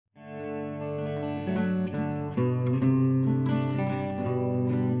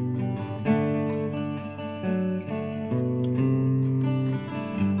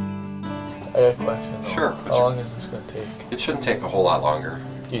I got a question. Sure. How long is this going to take? It shouldn't take a whole lot longer.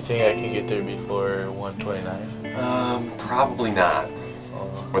 Do you think I can get there before 129? Probably not.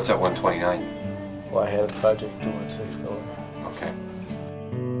 What's at 129? Well, I had a project due in 6 hours. Okay.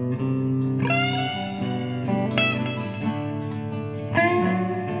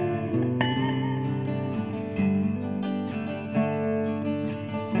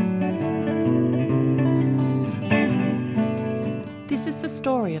 This is the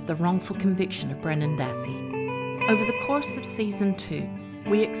story of the wrongful conviction of Brendan Dassey. Over the course of Season 2,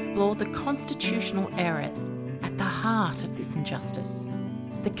 we explore the constitutional errors at the heart of this injustice,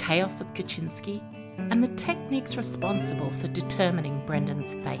 the chaos of Kaczynski, and the techniques responsible for determining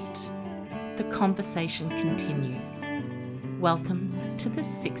Brendan's fate. The conversation continues. Welcome to the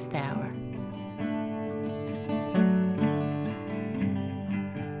 6th Hour.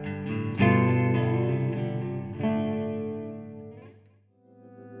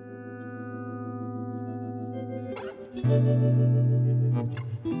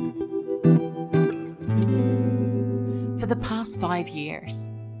 For the past 5 years,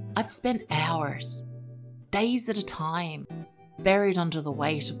 I've spent hours, days at a time, buried under the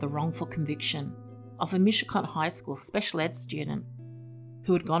weight of the wrongful conviction of a Michigan High School special ed student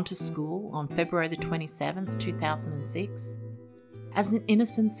who had gone to school on February the 27th, 2006, as an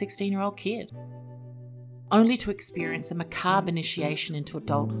innocent 16-year-old kid, only to experience a macabre initiation into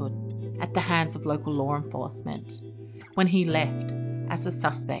adulthood at the hands of local law enforcement when he left as a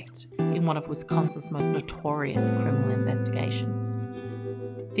suspect in one of Wisconsin's most notorious criminal investigations.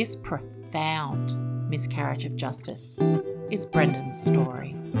 This profound miscarriage of justice is Brendan's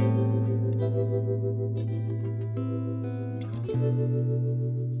story.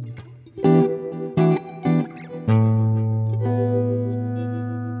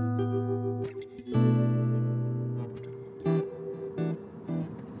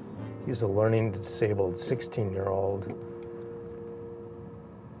 He's a learning disabled 16-year-old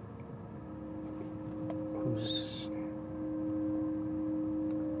who's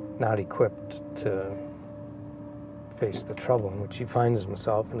not equipped to face the trouble in which he finds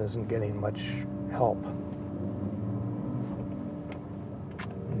himself and isn't getting much help,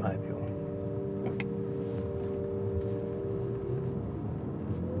 in my view.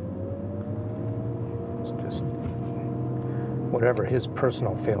 It's just, whatever his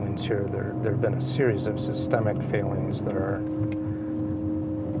personal failings here, there have been a series of systemic failings that are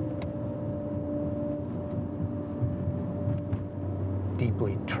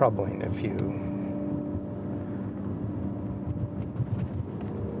deeply troubling if you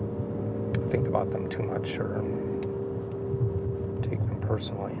think about them too much or take them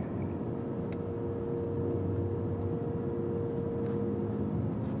personally.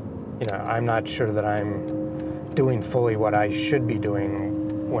 You know, I'm not sure that I'm doing fully what I should be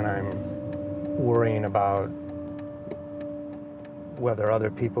doing when I'm worrying about whether other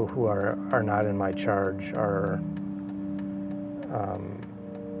people who are not in my charge are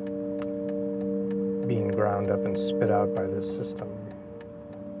being ground up and spit out by this system,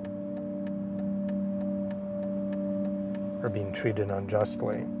 or being treated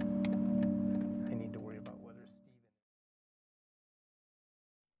unjustly. I need to worry about whether Steven...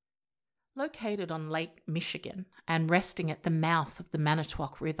 Located on Lake Michigan and resting at the mouth of the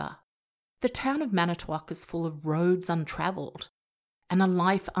Manitowoc River, the town of Manitowoc is full of roads untravelled and a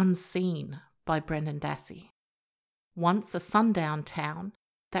life unseen by Brendan Dassey. Once a sundown town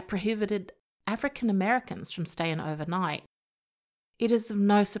that prohibited African Americans from staying overnight, it is of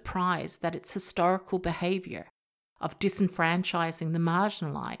no surprise that its historical behaviour of disenfranchising the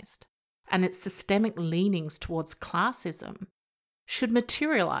marginalised and its systemic leanings towards classism should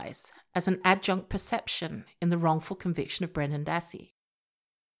materialise as an adjunct perception in the wrongful conviction of Brendan Dassey,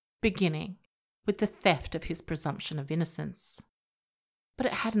 beginning with the theft of his presumption of innocence. But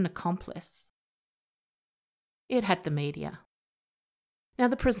it had an accomplice. It had the media. Now,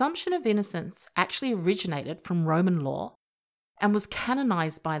 the presumption of innocence actually originated from Roman law and was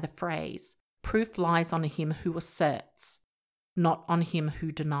canonised by the phrase, "Proof lies on him who asserts, not on him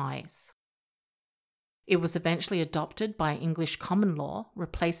who denies." It was eventually adopted by English common law,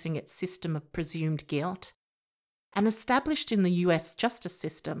 replacing its system of presumed guilt, and established in the US justice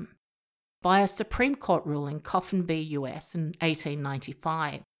system by a Supreme Court ruling, Coffin v. US, in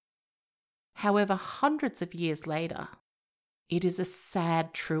 1895. However, hundreds of years later, it is a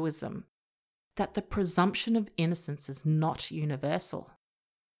sad truism that the presumption of innocence is not universal.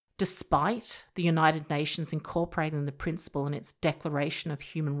 Despite the United Nations incorporating the principle in its Declaration of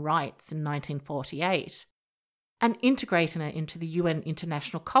Human Rights in 1948 and integrating it into the UN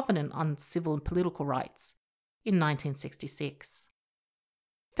International Covenant on Civil and Political Rights in 1966.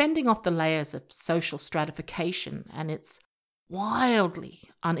 Fending off the layers of social stratification and its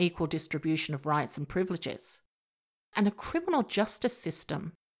wildly unequal distribution of rights and privileges, and a criminal justice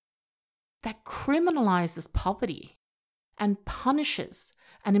system that criminalizes poverty and punishes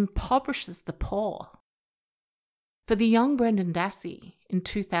and impoverishes the poor. For the young Brendan Dassey in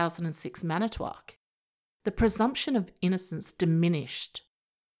 2006 Manitowoc, the presumption of innocence diminished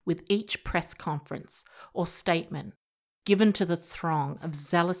with each press conference or statement given to the throng of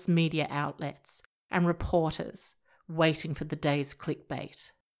zealous media outlets and reporters waiting for the day's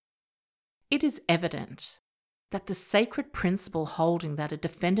clickbait. It is evident that the sacred principle holding that a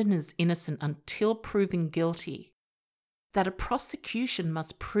defendant is innocent until proven guilty, that a prosecution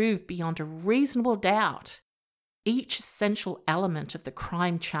must prove beyond a reasonable doubt each essential element of the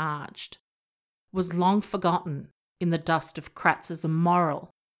crime charged, was long forgotten in the dust of Kratz's immoral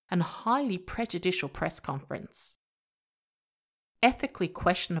and highly prejudicial press conference. Ethically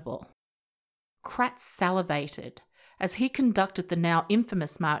questionable, Kratz salivated as he conducted the now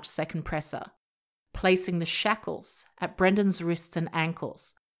infamous March 2nd presser, placing the shackles at Brendan's wrists and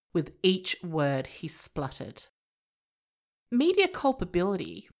ankles with each word he spluttered. Media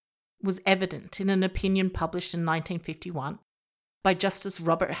culpability was evident in an opinion published in 1951 by Justice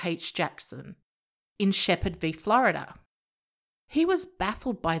Robert H. Jackson in Shepard v. Florida. He was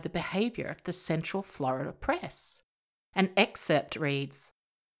baffled by the behaviour of the Central Florida press. An excerpt reads,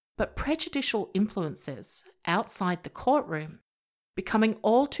 "But prejudicial influences outside the courtroom, becoming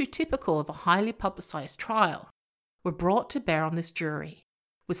all too typical of a highly publicised trial, were brought to bear on this jury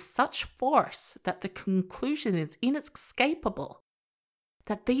with such force that the conclusion is inescapable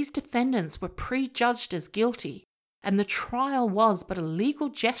that these defendants were prejudged as guilty, and the trial was but a legal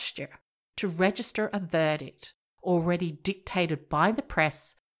gesture to register a verdict already dictated by the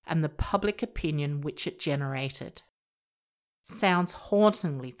press and the public opinion which it generated." Sounds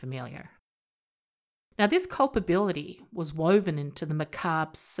hauntingly familiar. Now, this culpability was woven into the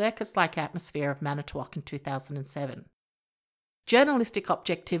macabre, circus-like atmosphere of Manitowoc in 2007. Journalistic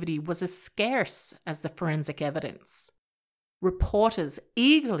objectivity was as scarce as the forensic evidence. Reporters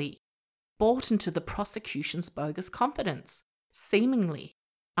eagerly bought into the prosecution's bogus confidence, seemingly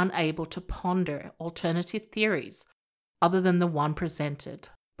unable to ponder alternative theories other than the one presented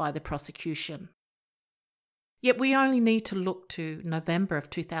by the prosecution. Yet we only need to look to November of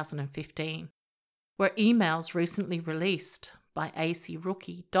 2015, where emails recently released by AC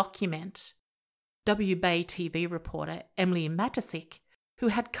Rookie document WBay TV reporter Emily Matisic, who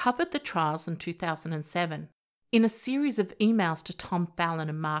had covered the trials in 2007, in a series of emails to Tom Fallon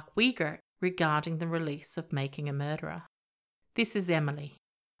and Mark Uyghur regarding the release of Making a Murderer. This is Emily.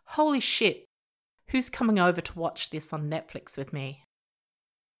 Holy shit, who's coming over to watch this on Netflix with me?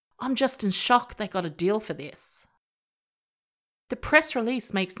 I'm just in shock they got a deal for this. The press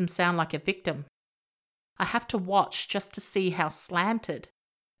release makes him sound like a victim. I have to watch just to see how slanted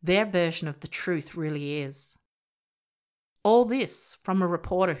their version of the truth really is. All this from a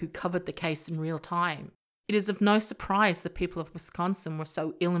reporter who covered the case in real time. It is of no surprise the people of Wisconsin were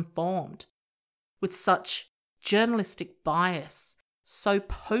so ill-informed, with such journalistic bias so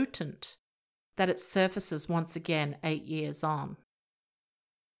potent that it surfaces once again 8 years on.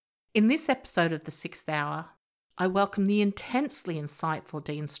 In this episode of The Sixth Hour, I welcome the intensely insightful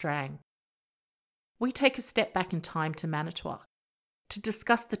Dean Strang. We take a step back in time to Manitowoc to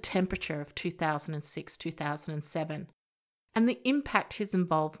discuss the temperature of 2006-2007 and the impact his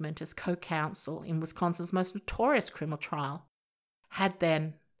involvement as co-counsel in Wisconsin's most notorious criminal trial had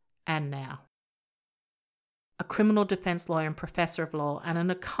then and now. A criminal defense lawyer and professor of law and an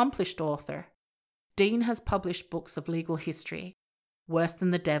accomplished author, Dean has published books of legal history, Worse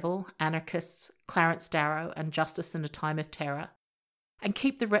Than the Devil, Anarchists, Clarence Darrow, and Justice in a Time of Terror, and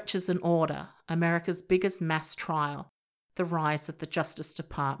Keep the Wretches in Order, America's biggest mass trial, The Rise of the Justice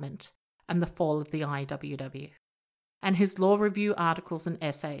Department, and the Fall of the IWW. And his law review articles and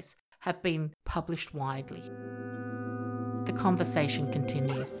essays have been published widely. The conversation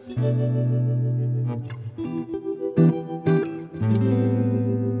continues.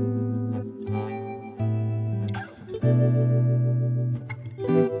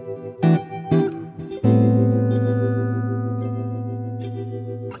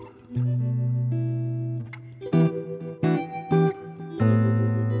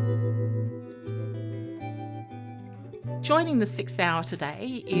 Joining the Sixth Hour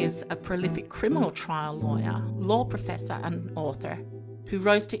today is a prolific criminal trial lawyer, law professor and author who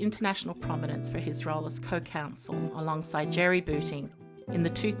rose to international prominence for his role as co-counsel alongside Jerry Booting in the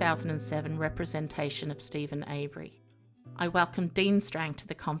 2007 representation of Steven Avery. I welcome Dean Strang to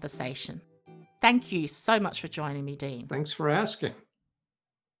the conversation. Thank you so much for joining me, Dean. Thanks for asking.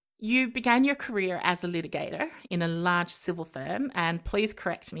 You began your career as a litigator in a large civil firm, and please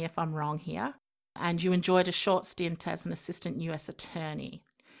correct me if I'm wrong here, and you enjoyed a short stint as an assistant US attorney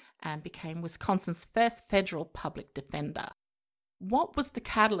and became Wisconsin's first federal public defender. What was the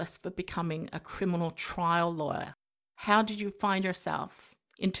catalyst for becoming a criminal trial lawyer? How did you find yourself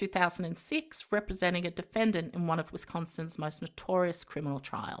in 2006 representing a defendant in one of Wisconsin's most notorious criminal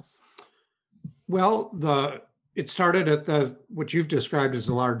trials? Well, it started at what you've described as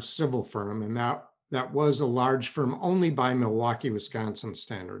a large civil firm, and that was a large firm only by Milwaukee, Wisconsin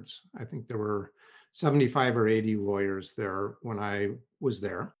standards. I think there were 75 or 80 lawyers there when I was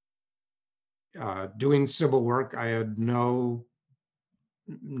there. Doing civil work, I had no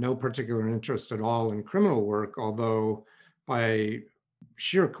particular interest at all in criminal work, although by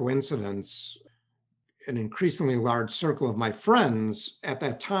sheer coincidence, an increasingly large circle of my friends at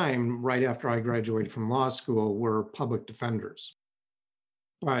that time, right after I graduated from law school, were public defenders.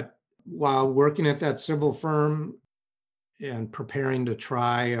 But while working at that civil firm and preparing to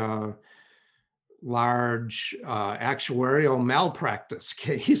try a large actuarial malpractice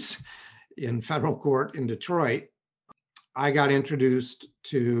case in federal court in Detroit, I got introduced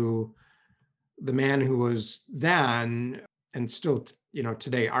to the man who was then, and still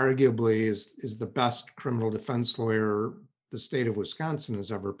today arguably is the best criminal defense lawyer the state of Wisconsin has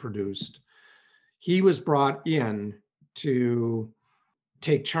ever produced. He was brought in to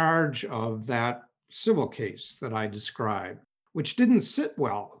take charge of that civil case that I described, which didn't sit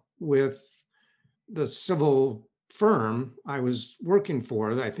well with the civil firm I was working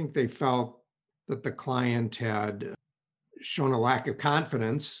for. I think they felt that the client had shown a lack of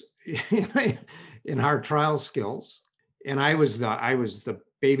confidence in our trial skills. And I was the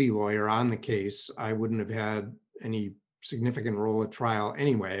baby lawyer on the case. I wouldn't have had any significant role at trial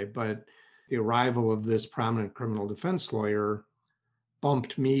anyway, but the arrival of this prominent criminal defense lawyer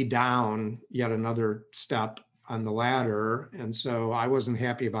bumped me down yet another step on the ladder. And so I wasn't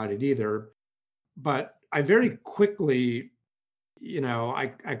happy about it either. But I very quickly,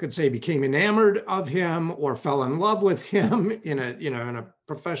 I could say became enamored of him or fell in love with him in a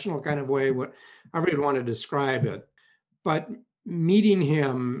professional kind of way, however you'd want to describe it. But meeting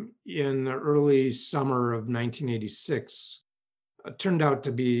him in the early summer of 1986 turned out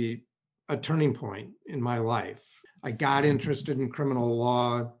to be a turning point in my life. I got interested in criminal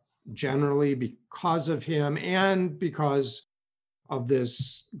law generally because of him and because of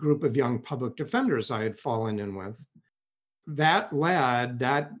this group of young public defenders I had fallen in with. That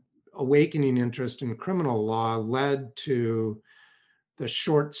awakening interest in criminal law led to the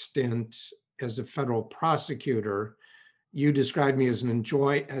short stint as a federal prosecutor. You described me as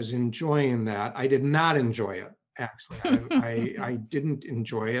enjoying that. I did not enjoy it, actually. I didn't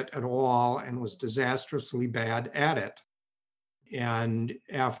enjoy it at all and was disastrously bad at it. And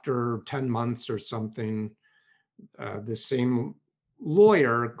after 10 months or something, the same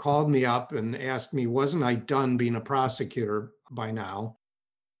lawyer called me up and asked me, wasn't I done being a prosecutor by now?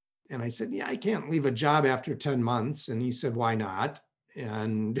 And I said, yeah, I can't leave a job after 10 months. And he said, why not?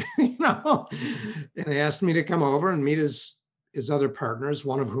 And, and asked me to come over and meet his other partners,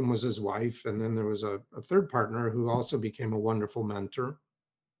 one of whom was his wife. And then there was a third partner who also became a wonderful mentor.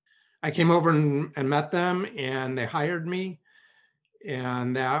 I came over and met them, and they hired me.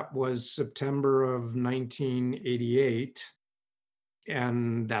 And that was September of 1988.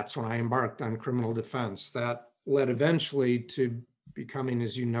 And that's when I embarked on criminal defense. That led eventually to becoming,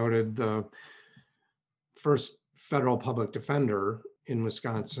 as you noted, the first federal public defender in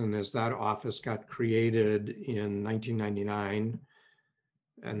Wisconsin, as that office got created in 1999.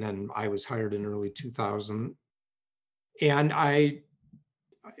 And then I was hired in early 2000. And I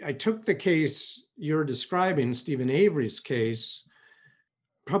took the case you're describing, Steven Avery's case,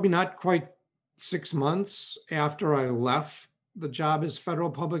 probably not quite 6 months after I left the job as federal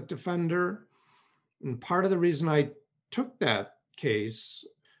public defender. And part of the reason I took that case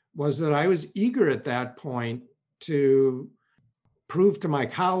was that I was eager at that point to prove to my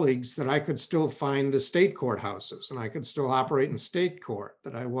colleagues that I could still find the state courthouses and I could still operate in state court,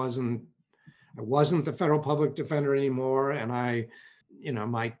 that I wasn't the federal public defender anymore, and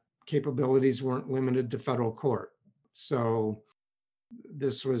my capabilities weren't limited to federal court. So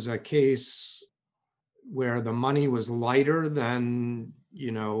this was a case where the money was lighter than,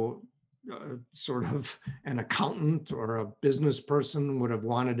 sort of an accountant or a business person would have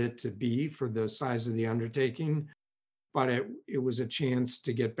wanted it to be for the size of the undertaking. but it was a chance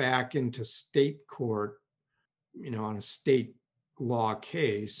to get back into state court, on a state law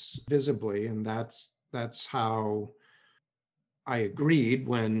case visibly. And that's how I agreed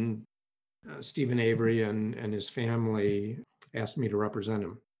when Steven Avery and his family asked me to represent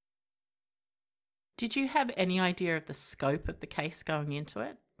him. Did you have any idea of the scope of the case going into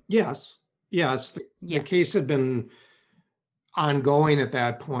it? Yes. The case had been ongoing at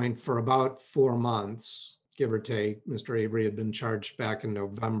that point for about 4 months, give or take. Mr. Avery had been charged back in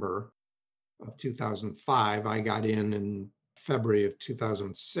November of 2005. I got in February of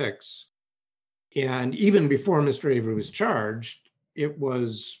 2006. And even before Mr. Avery was charged, it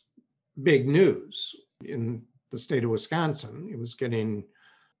was big news in the state of Wisconsin. It was getting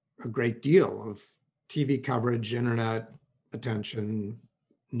a great deal of TV coverage, internet attention,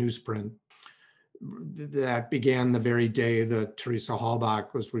 newsprint. That began the very day that Teresa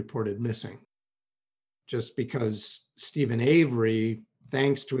Halbach was reported missing. Just because Steven Avery,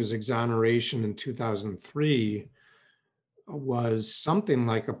 thanks to his exoneration in 2003, was something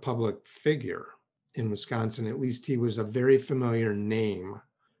like a public figure in Wisconsin. At least he was a very familiar name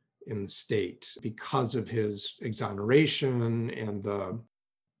in the state because of his exoneration and the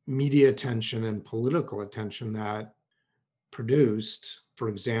media attention and political attention that produced. For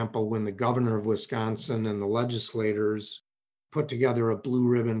example, when the governor of Wisconsin and the legislators put together a blue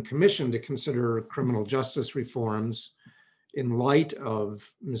ribbon commission to consider criminal justice reforms in light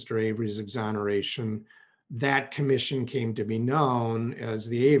of Mr. Avery's exoneration, that commission came to be known as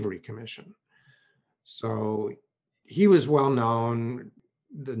the Avery Commission. So he was well known.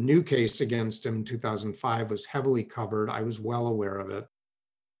 The new case against him in 2005 was heavily covered. I was well aware of it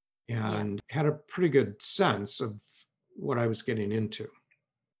and had a pretty good sense of what I was getting into.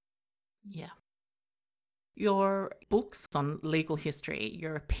 Yeah. Your books on legal history,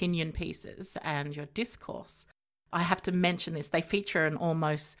 your opinion pieces, and your discourse, I have to mention this, they feature an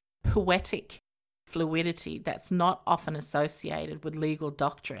almost poetic fluidity that's not often associated with legal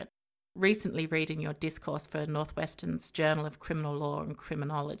doctrine. Recently reading your discourse for Northwestern's Journal of Criminal Law and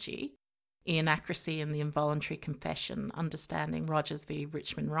Criminology, Inaccuracy in the Involuntary Confession, Understanding Rogers v.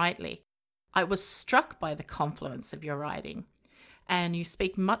 Richmond Rightly, I was struck by the confluence of your writing, and you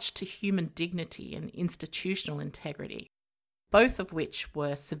speak much to human dignity and institutional integrity, both of which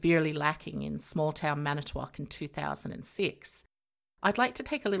were severely lacking in small-town Manitowoc in 2006. I'd like to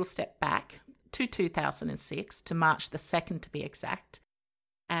take a little step back to 2006, to March the 2nd to be exact,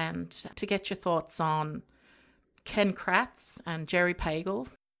 and to get your thoughts on Ken Kratz and Jerry Pagel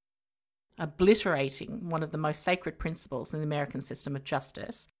obliterating one of the most sacred principles in the American system of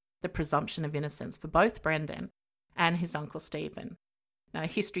justice, the presumption of innocence, for both Brendan and his uncle Steven. Now,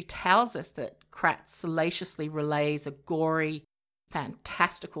 history tells us that Kratz salaciously relays a gory,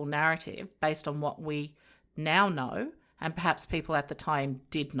 fantastical narrative based on what we now know, and perhaps people at the time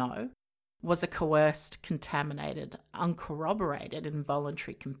did know, was a coerced, contaminated, uncorroborated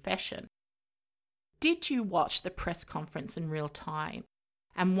involuntary confession. Did you watch the press conference in real time?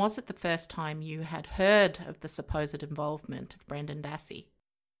 And was it the first time you had heard of the supposed involvement of Brendan Dassey?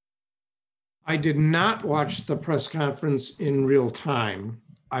 I did not watch the press conference in real time.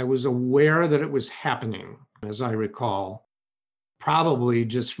 I was aware that it was happening, as I recall, probably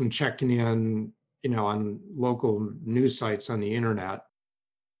just from checking in, on local news sites on the internet.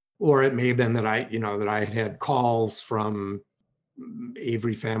 Or it may have been that I had calls from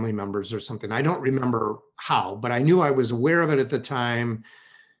Avery family members or something. I don't remember how, but I knew I was aware of it at the time.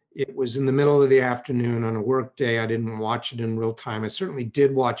 It was in the middle of the afternoon on a work day. I didn't watch it in real time. I certainly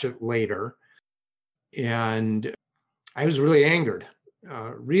did watch it later. And I was really angered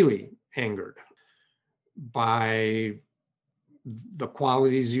by the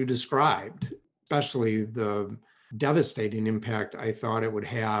qualities you described, especially the devastating impact I thought it would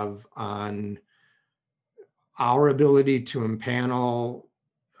have on our ability to impanel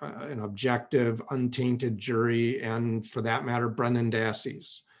an objective, untainted jury, and for that matter, Brendan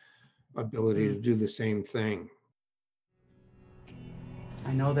Dassey's ability to do the same thing.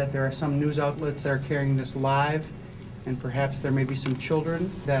 I know that there are some news outlets that are carrying this live, and perhaps there may be some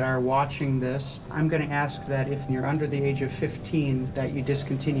children that are watching this. I'm going to ask that if you're under the age of 15, that you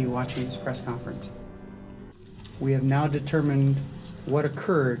discontinue watching this press conference. We have now determined what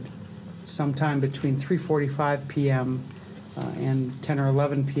occurred sometime between 3:45 p.m. And 10 or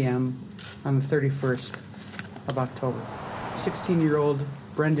 11 p.m. on the 31st of October. 16-year-old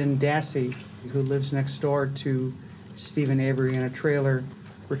Brendan Dassey, who lives next door to Steven Avery in a trailer,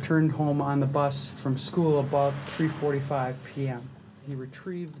 returned home on the bus from school about 3:45 p.m. He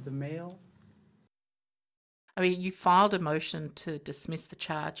retrieved the mail. I mean, you filed a motion to dismiss the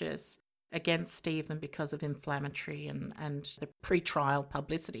charges against Stephen because of inflammatory and the pre-trial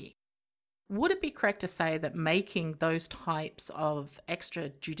publicity. Would it be correct to say that making those types of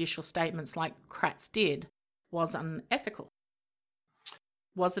extrajudicial statements like Kratz did was unethical?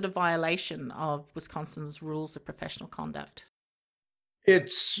 Was it a violation of Wisconsin's rules of professional conduct? It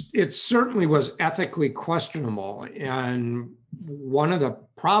certainly was ethically questionable. And one of the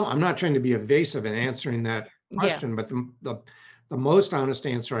problems, I'm not trying to be evasive in answering that question, but the most honest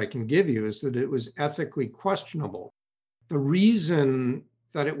answer I can give you is that it was ethically questionable. The reason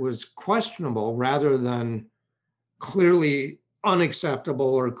that it was questionable rather than clearly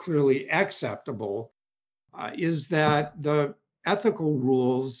unacceptable or clearly acceptable is that the ethical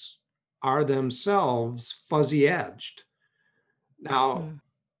rules are themselves fuzzy edged. Now,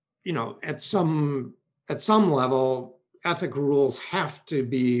 at some level, ethical rules have to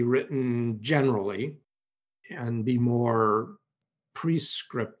be written generally and be more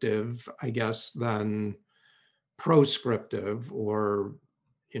prescriptive, I guess, than proscriptive, or,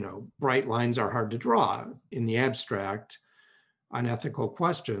 bright lines are hard to draw in the abstract on ethical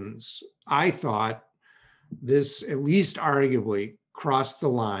questions. I thought this at least arguably crossed the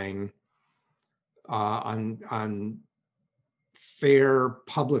line on fair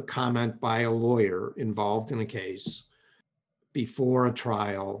public comment by a lawyer involved in a case before a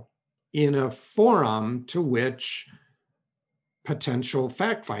trial in a forum to which potential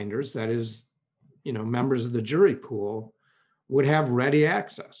fact finders, that is, members of the jury pool, would have ready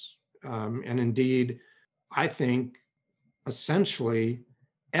access. And indeed, I think essentially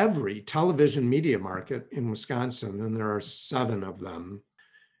every television media market in Wisconsin, and there are 7 of them,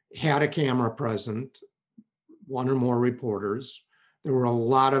 had a camera present, 1 or more reporters. There were a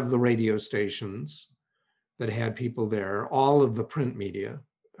lot of the radio stations that had people there. All of the print media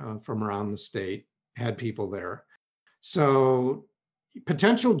from around the state had people there. So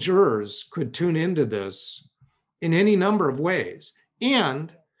potential jurors could tune into this in any number of ways.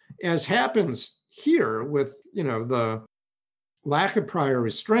 And as happens here with, the lack of prior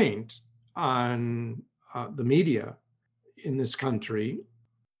restraint on the media in this country,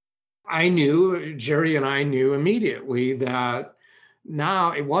 Jerry and I knew immediately that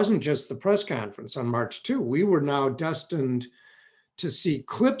now it wasn't just the press conference on March 2. We were now destined to see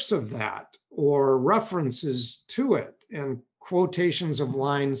clips of that or references to it and quotations of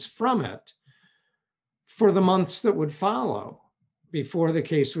lines from it for the months that would follow before the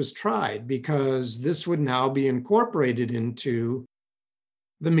case was tried, because this would now be incorporated into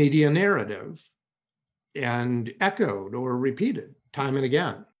the media narrative and echoed or repeated time and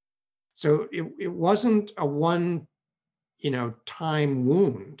again. So it wasn't a one, time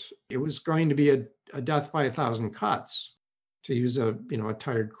wound. It was going to be a death by 1,000 cuts, to use a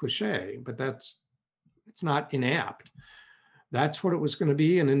tired cliche, but it's not inapt. That's what it was going to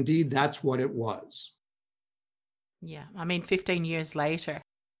be. And indeed, that's what it was. Yeah. 15 years later,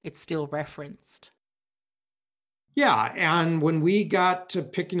 it's still referenced. Yeah. And when we got to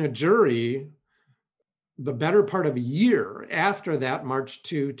picking a jury, the better part of a year after that March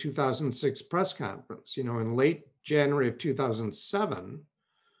 2, 2006 press conference, in late January of 2007,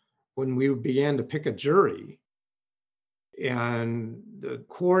 when we began to pick a jury, and the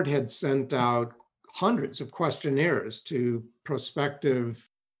court had sent out hundreds of questionnaires to prospective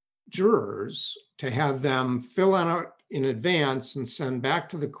jurors to have them fill out in advance and send back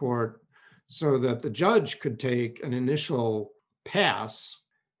to the court so that the judge could take an initial pass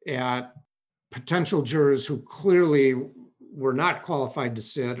at potential jurors who clearly were not qualified to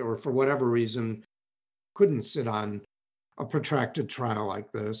sit, or for whatever reason couldn't sit on a protracted trial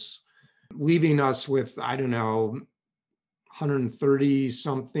like this, leaving us with, 130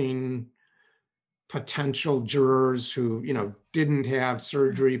 something potential jurors who, didn't have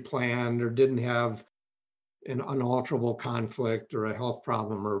surgery planned or didn't have an unalterable conflict or a health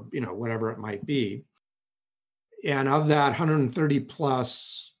problem or, whatever it might be. And of that 130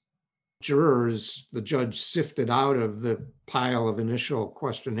 plus jurors, the judge sifted out of the pile of initial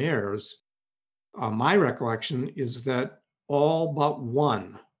questionnaires. My recollection is that all but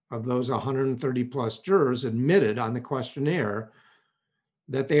one of those 130 plus jurors admitted on the questionnaire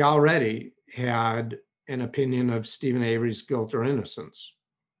that they already had an opinion of Steven Avery's guilt or innocence.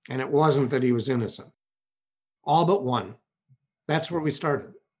 And it wasn't that he was innocent. All but one. That's where we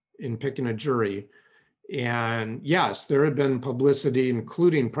started in picking a jury. And yes, there had been publicity,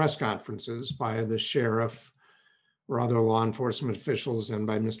 including press conferences by the sheriff or other law enforcement officials and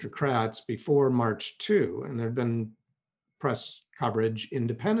by Mr. Kratz before March 2. And there'd been press coverage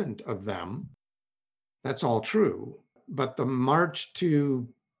independent of them. That's all true. But the March 2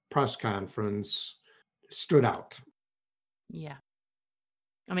 press conference stood out. Yeah.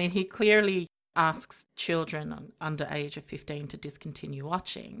 I mean, he clearly asks children under age of 15 to discontinue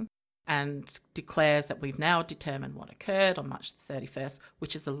watching and declares that we've now determined what occurred on March the 31st,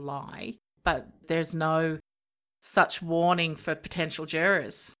 which is a lie. But there's no such warning for potential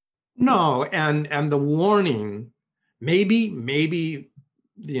jurors. No, and the warning, maybe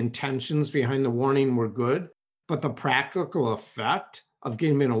the intentions behind the warning were good, but the practical effect of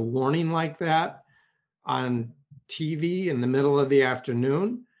giving a warning like that on TV in the middle of the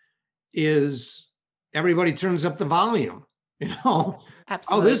afternoon is everybody turns up the volume, Absolutely.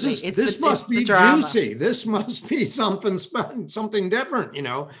 Oh, this must be juicy. This must be something different,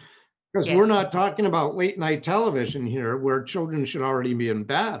 because we're not talking about late night television here where children should already be in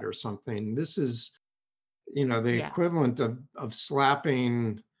bed or something. This is, the equivalent of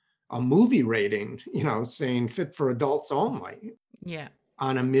slapping a movie rating, saying fit for adults only. Yeah.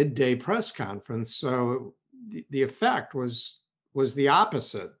 On a midday press conference. So the effect was the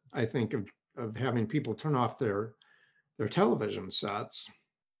opposite, I think, of having people turn off their television sets.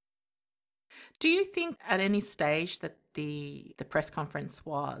 Do you think at any stage that the press conference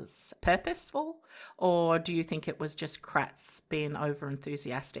was purposeful, or do you think it was just Kratz being over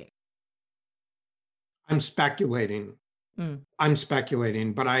enthusiastic? I'm speculating.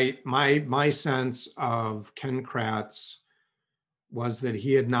 But my sense of Ken Kratz was that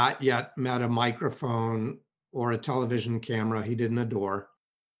he had not yet met a microphone or a television camera he didn't adore.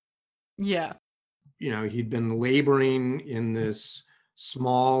 Yeah. He'd been laboring in this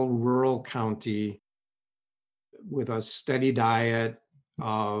small rural county with a steady diet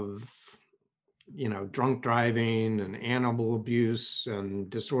of, drunk driving and animal abuse and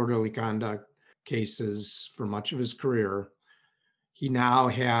disorderly conduct cases for much of his career. He now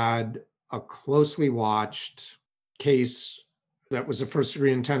had a closely watched case that was a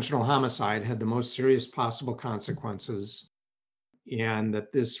first-degree intentional homicide, had the most serious possible consequences, and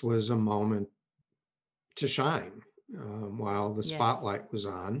that this was a moment to shine while the spotlight was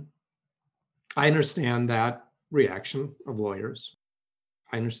on. I understand that reaction of lawyers.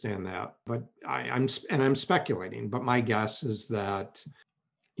 I understand that, but I'm speculating. But my guess is that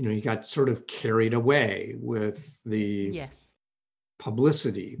he got sort of carried away with the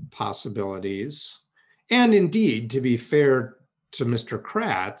publicity possibilities, and indeed, to be fair to Mr.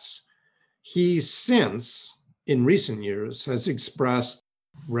 Kratz, he since, in recent years, has expressed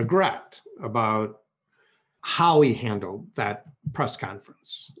regret about how he handled that press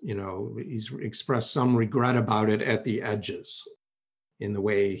conference. He's expressed some regret about it at the edges in the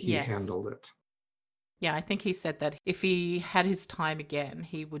way he handled it. Yeah, I think he said that if he had his time again,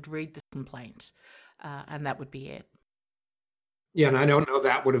 he would read the complaint, and that would be it. Yeah, and I don't know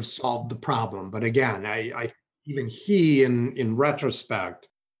that would have solved the problem. But again, I even he, in retrospect,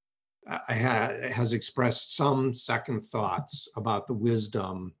 has expressed some second thoughts about the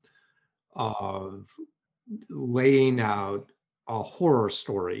wisdom of laying out a horror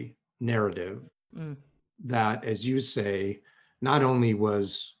story narrative that, as you say, not only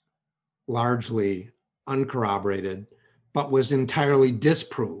was largely uncorroborated, but was entirely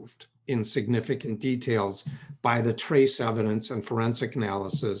disproved in significant details by the trace evidence and forensic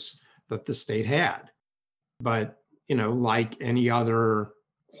analysis that the state had. But, like any other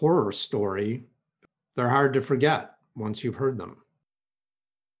horror story, they're hard to forget once you've heard them.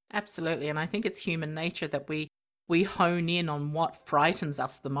 Absolutely. And I think it's human nature that we hone in on what frightens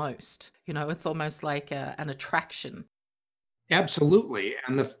us the most. It's almost like an attraction. Absolutely.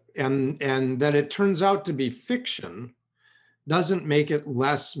 And that it turns out to be fiction doesn't make it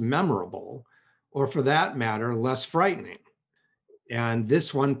less memorable, or for that matter, less frightening. And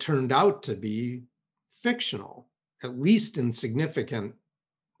this one turned out to be fictional, at least in significant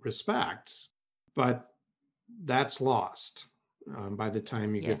respects, but that's lost by the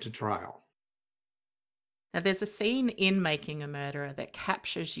time you get to trial. Now, there's a scene in Making a Murderer that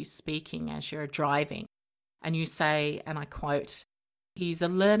captures you speaking as you're driving, and you say, and I quote, "He's a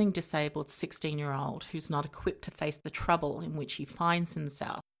learning disabled 16-year-old who's not equipped to face the trouble in which he finds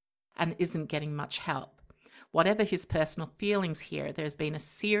himself and isn't getting much help. Whatever his personal feelings here, there's been a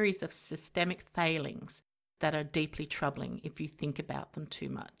series of systemic failings that are deeply troubling if you think about them too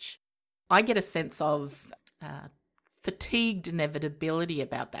much." I get a sense of fatigued inevitability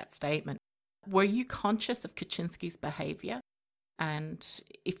about that statement. Were you conscious of Kaczynski's behaviour? And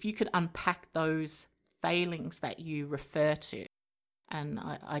if you could unpack those failings that you refer to, and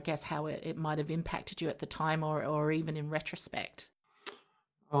I guess how it might have impacted you at the time or even in retrospect.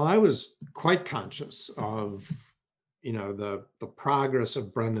 Well, I was quite conscious of, the progress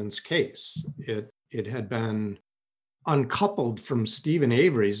of Brendan's case. It had been uncoupled from Steven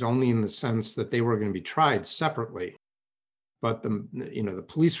Avery's only in the sense that they were going to be tried separately. But the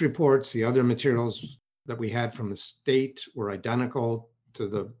police reports, the other materials that we had from the state were identical to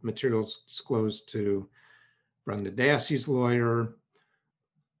the materials disclosed to Brendan Dassey's lawyer.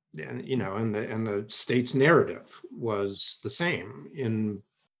 And the state's narrative was the same in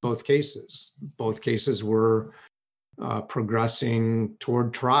both cases. Both cases were progressing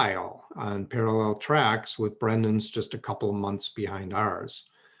toward trial on parallel tracks, with Brendan's just a couple of months behind ours.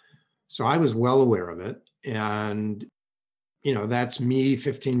 So I was well aware of it. And, that's me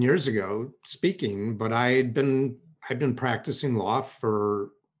 15 years ago speaking, but I'd been practicing law for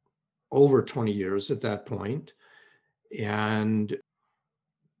over 20 years at that point, and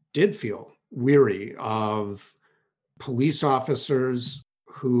did feel weary of police officers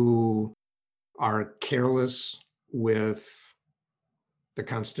who are careless with the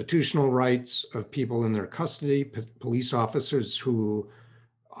constitutional rights of people in their custody, police officers who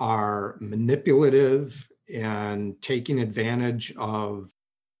are manipulative and taking advantage of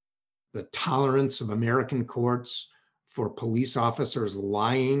the tolerance of American courts for police officers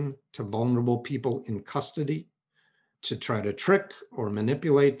lying to vulnerable people in custody to try to trick or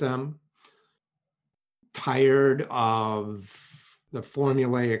manipulate them. Tired of the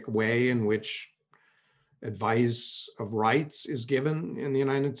formulaic way in which advice of rights is given in the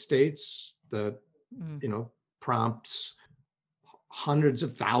United States that, prompts hundreds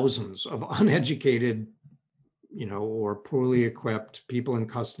of thousands of uneducated, or poorly equipped people in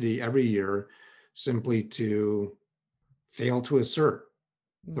custody every year simply to fail to assert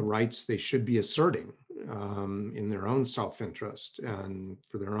the rights they should be asserting in their own self-interest and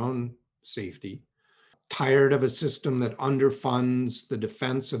for their own safety. Tired of a system that underfunds the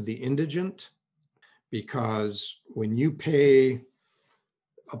defense of the indigent, because when you pay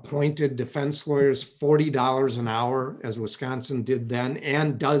appointed defense lawyers $40 an hour, as Wisconsin did then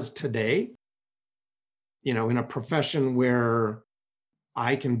and does today, in a profession where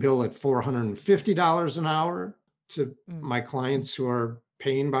I can bill at $450 an hour to my clients who are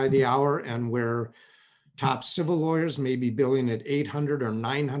paying by the hour, and where top civil lawyers may be billing at $800 or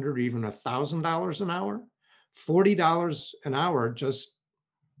 $900 or even $1,000 an hour, $40 an hour just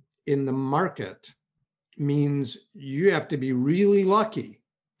in the market means you have to be really lucky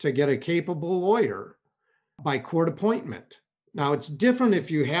to get a capable lawyer by court appointment. Now, it's different if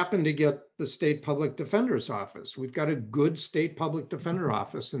you happen to get the state public defender's office. We've got a good state public defender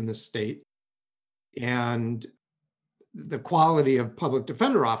office in this state, and the quality of public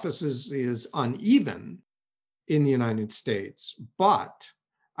defender offices is uneven in the United States. But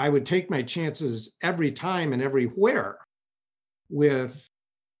I would take my chances every time and everywhere with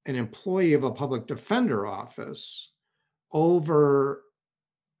an employee of a public defender office over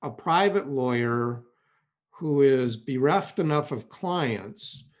a private lawyer who is bereft enough of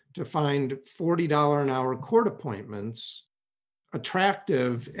clients to find $40 an hour court appointments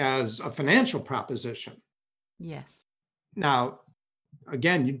attractive as a financial proposition. Yes. Now,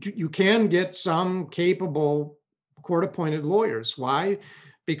 again, you can get some capable court-appointed lawyers. Why?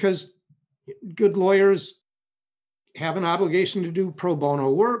 Because good lawyers have an obligation to do pro bono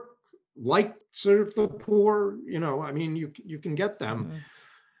work, like serve the poor. You can get them,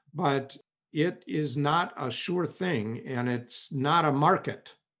 but it is not a sure thing, and it's not a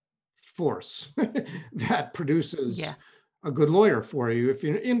market force that produces a good lawyer for you if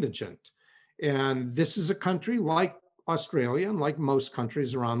you're indigent. And this is a country like Australia and like most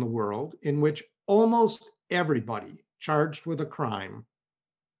countries around the world in which almost everybody charged with a crime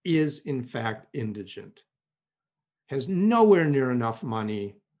is in fact indigent, has nowhere near enough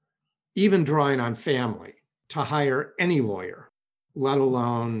money, even drawing on family, to hire any lawyer, let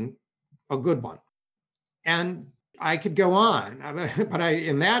alone a good one. And I could go on, but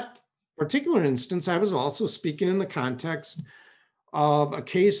in that particular instance, I was also speaking in the context of a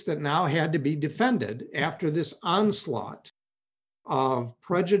case that now had to be defended after this onslaught of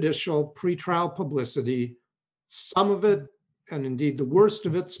prejudicial pretrial publicity, some of it, and indeed the worst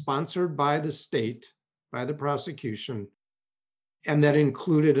of it, sponsored by the state, by the prosecution, and that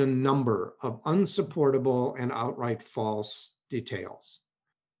included a number of unsupportable and outright false details.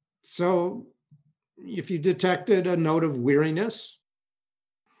 So if you detected a note of weariness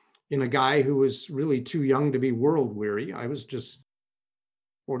in a guy who was really too young to be world weary, I was just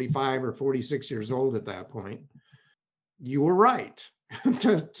 45 or 46 years old at that point, you were right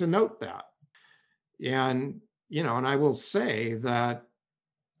to note that. And, and I will say that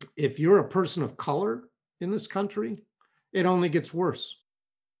if you're a person of color in this country, it only gets worse.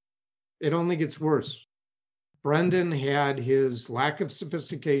 It only gets worse. Brendan had his lack of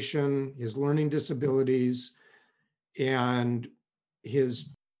sophistication, his learning disabilities, and his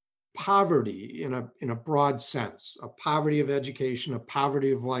poverty in a broad sense, a poverty of education, a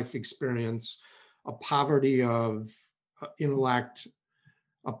poverty of life experience, a poverty of intellect,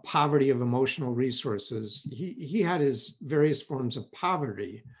 a poverty of emotional resources. He had his various forms of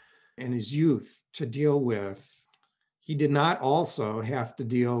poverty in his youth to deal with. He did not also have to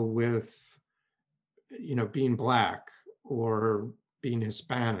deal with, being Black or being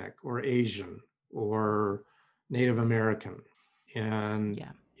Hispanic or Asian or Native American. And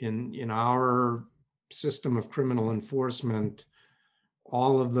in our system of criminal enforcement,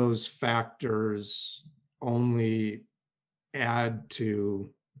 all of those factors only add to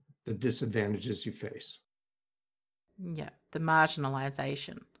the disadvantages you face. Yeah, the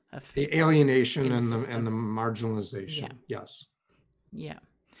marginalization of the alienation and the marginalization. Yes. Yeah.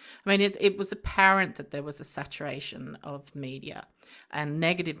 I mean, it was apparent that there was a saturation of media and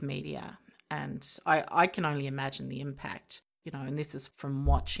negative media. And I can only imagine the impact, and this is from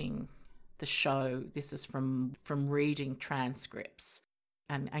watching the show. This is from reading transcripts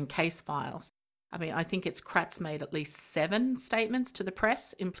and case files. I mean, I think it's Kratz made at least 7 statements to the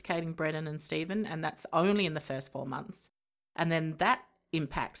press implicating Brendan and Steven, and that's only in the first 4 months. And then that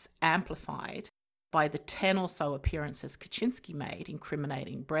impact's amplified by the 10 or so appearances Kaczynski made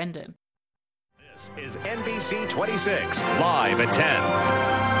incriminating Brendan. This is NBC 26, live at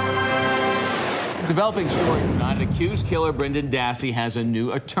 10. Developing story tonight, accused killer Brendan Dassey has a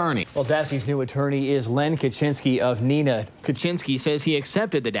new attorney. Well, Dassey's new attorney is Len Kaczynski of Nina. Kaczynski says he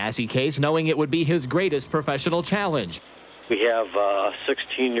accepted the Dassey case knowing it would be his greatest professional challenge. We have a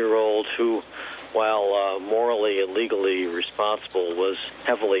 16-year-old who, while morally and legally responsible, was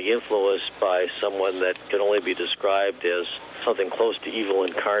heavily influenced by someone that can only be described as something close to evil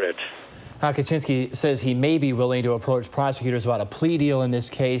incarnate. Kaczynski says he may be willing to approach prosecutors about a plea deal in this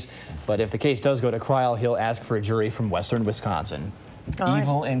case, but if the case does go to trial, he'll ask for a jury from western Wisconsin.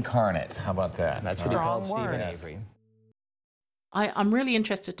 Evil incarnate. How about that? That's what he called Steven Avery. I'm really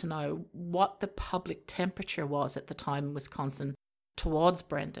interested to know what the public temperature was at the time in Wisconsin towards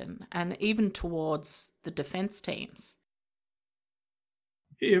Brendan and even towards the defense teams.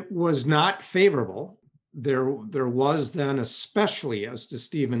 It was not favorable. There was then, especially as to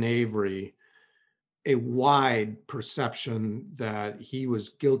Steven Avery, a wide perception that he was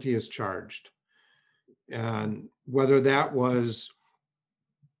guilty as charged. And whether that was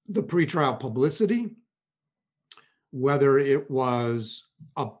the pretrial publicity, whether it was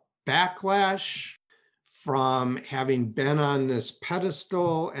a backlash from having been on this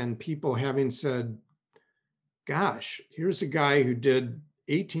pedestal and people having said, gosh, here's a guy who did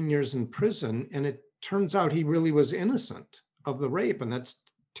 18 years in prison, and it turns out he really was innocent of the rape, and that's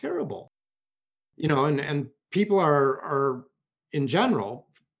terrible. And people are in general,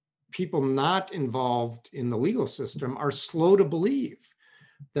 people not involved in the legal system are slow to believe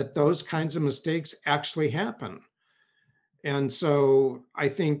that those kinds of mistakes actually happen. And so I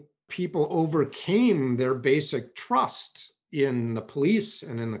think people overcame their basic trust in the police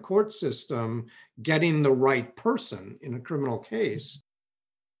and in the court system, getting the right person in a criminal case,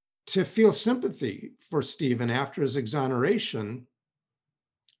 to feel sympathy for Steven after his exoneration,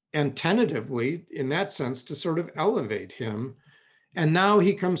 and tentatively, in that sense, to sort of elevate him. And now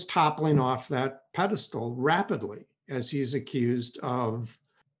he comes toppling off that pedestal rapidly as he's accused of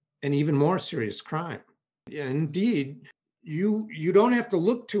an even more serious crime. Indeed, you don't have to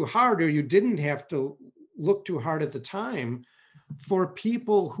look too hard, or you didn't have to look too hard at the time, for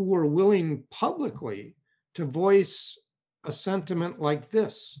people who were willing publicly to voice a sentiment like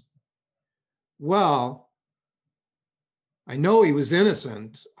this. Well, I know he was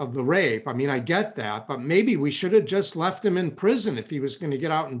innocent of the rape. I mean, I get that, but maybe we should have just left him in prison if he was going to get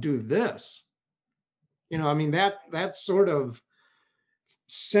out and do this. That sort of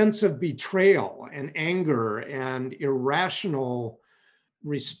sense of betrayal and anger and irrational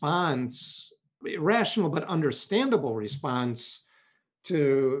response, irrational but understandable response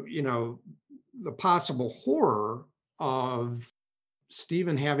to, the possible horror of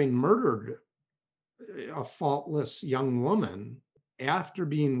Steven having murdered a faultless young woman after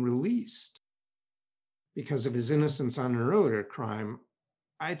being released because of his innocence on an earlier crime.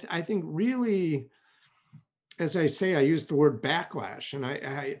 I think really, as I say, I used the word backlash, and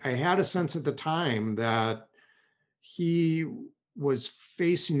I had a sense at the time that he was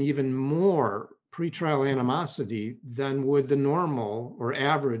facing even more pretrial animosity than would the normal or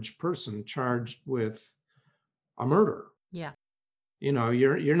average person charged with a murder. Yeah.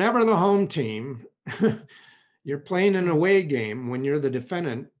 You're never the home team. You're playing an away game when you're the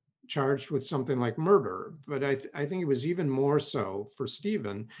defendant charged with something like murder. But I think it was even more so for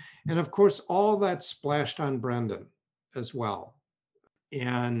Steven. And of course, all that splashed on Brendan as well.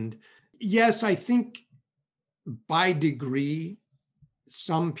 And yes, I think by degree,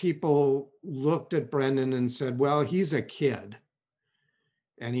 some people looked at Brendan and said, well, he's a kid.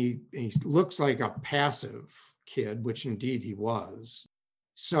 And he looks like a passive kid, which indeed he was.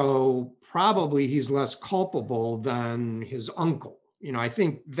 So probably he's less culpable than his uncle. I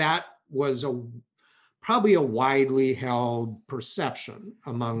think that was probably a widely held perception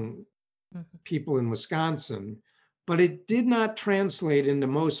among people in Wisconsin, but it did not translate into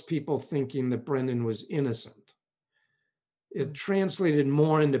most people thinking that Brendan was innocent. It translated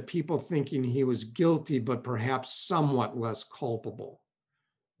more into people thinking he was guilty, but perhaps somewhat less culpable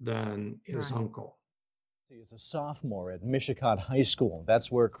than his uncle. He is a sophomore at Michigan High School.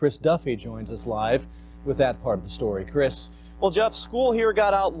 That's where Chris Duffy joins us live with that part of the story. Chris. Well, Jeff, school here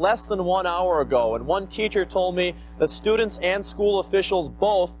got out less than 1 hour ago, and one teacher told me that students and school officials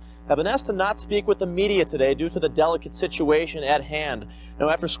both have been asked to not speak with the media today due to the delicate situation at hand. Now,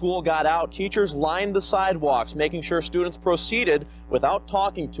 after school got out, teachers lined the sidewalks, making sure students proceeded without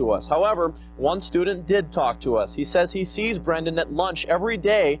talking to us. However, one student did talk to us. He says he sees Brendan at lunch every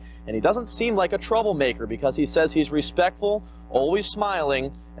day, and he doesn't seem like a troublemaker because he says he's respectful, always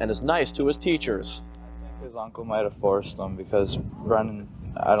smiling, and is nice to his teachers. I think his uncle might have forced him because Brendan,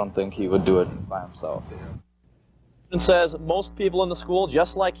 I don't think he would do it by himself. And says most people in the school,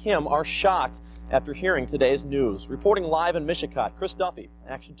 just like him, are shocked after hearing today's news. Reporting live in Michigan, Chris Duffy,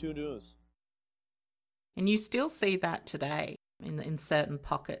 Action 2 News. And you still see that today in certain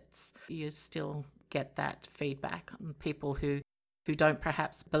pockets. You still get that feedback on people who don't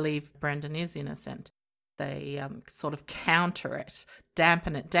perhaps believe Brendan is innocent. They sort of counter it,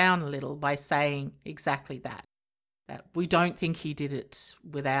 dampen it down a little by saying exactly that we don't think he did it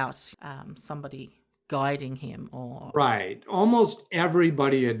without somebody guiding him or... Right. Almost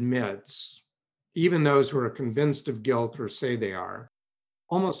everybody admits, even those who are convinced of guilt or say they are,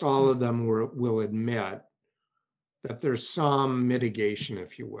 almost all of them will admit that there's some mitigation,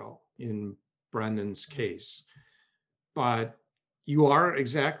 if you will, in Brendan's case. But you are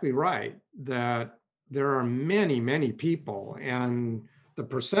exactly right that there are many, many people, and the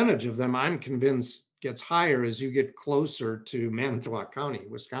percentage of them, I'm convinced, gets higher as you get closer to Manitowoc County,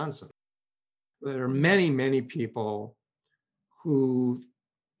 Wisconsin. There are many, many people who,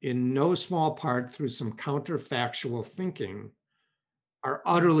 in no small part through some counterfactual thinking, are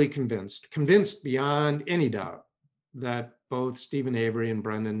utterly convinced beyond any doubt that both Steven Avery and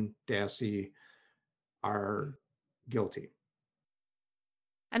Brendan Dassey are guilty.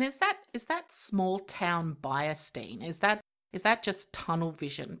 And is that small town bias, Dean? Is that just tunnel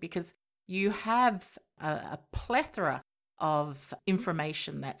vision? Because you have a plethora of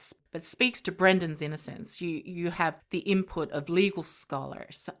information that speaks to Brendan's innocence. You have the input of legal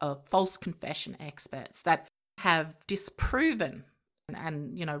scholars, of false confession experts that have disproven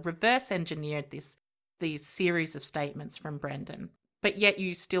and reverse engineered these series of statements from Brendan. But yet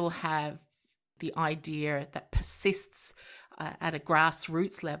you still have the idea that persists at a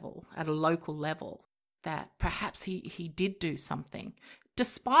grassroots level, at a local level, that perhaps he did do something,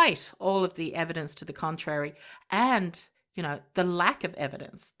 despite all of the evidence to the contrary and the lack of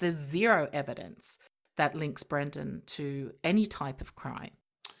evidence. There's zero evidence that links Brendan to any type of crime.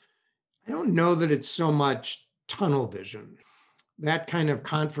 I don't know that it's so much tunnel vision. That kind of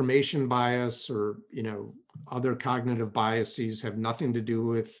confirmation bias or, other cognitive biases have nothing to do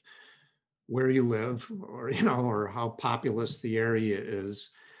with where you live or, or how populous the area is.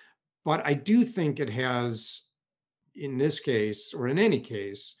 But I do think it has, in this case, or in any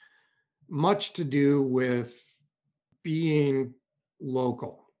case, much to do with being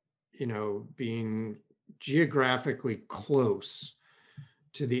local, being geographically close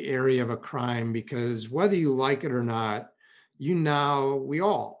to the area of a crime, because whether you like it or not, we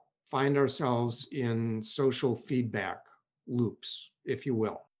all find ourselves in social feedback loops, if you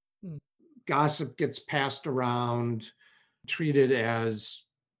will. Gossip gets passed around, treated as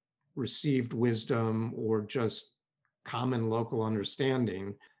received wisdom or just common local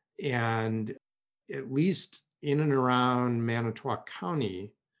understanding. And at least in and around Manitowoc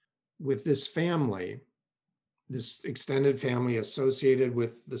County, with this family, this extended family associated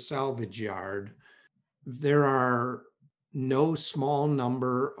with the salvage yard, there are no small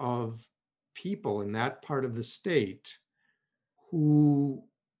number of people in that part of the state who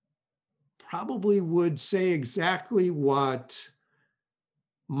probably would say exactly what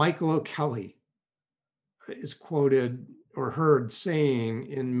Michael O'Kelly is quoted or heard saying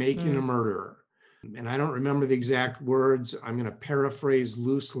in Making a Murderer. And I don't remember the exact words. I'm going to paraphrase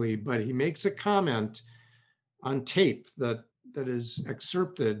loosely, but he makes a comment on tape that is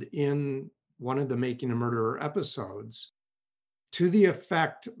excerpted in one of the Making a Murderer episodes. to the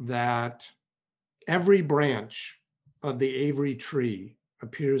effect that every branch of the Avery tree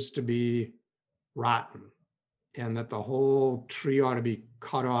appears to be rotten, and that the whole tree ought to be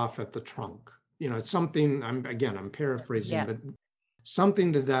cut off at the trunk. It's something, I'm paraphrasing, but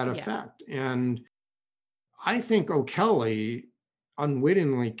something to that effect. And I think O'Kelly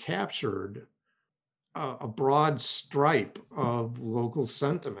unwittingly captured a broad stripe of local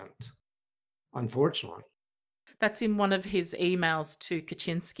sentiment, unfortunately. That's in one of his emails to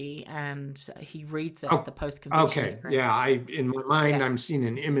Kaczynski, and he reads it at the post-conviction. Okay, yeah, in my mind, I'm seeing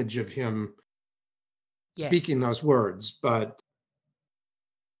an image of him speaking those words. But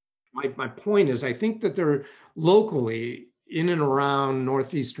my point is, I think that they're locally, in and around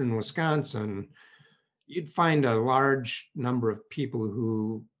northeastern Wisconsin, you'd find a large number of people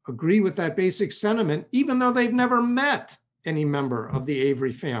who agree with that basic sentiment, even though they've never met any member of the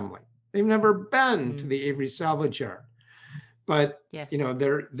Avery family. They've never been to the Avery salvage yard. But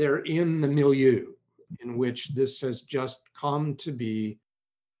they're in the milieu in which this has just come to be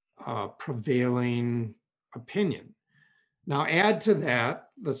a prevailing opinion. Now, add to that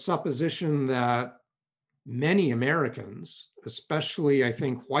the supposition that many Americans, especially I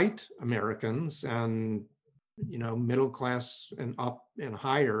think white Americans and middle class and up and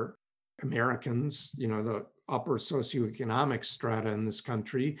higher Americans, the upper socioeconomic strata in this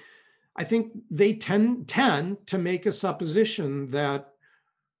country, I think they tend to make a supposition that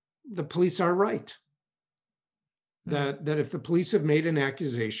the police are right. That if the police have made an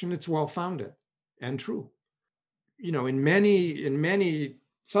accusation, it's well-founded and true. In many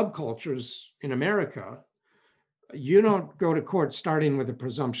subcultures in America, you don't go to court starting with a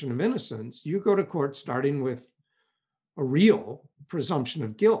presumption of innocence. You go to court starting with a real presumption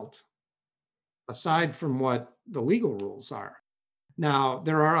of guilt, aside from what the legal rules are. Now,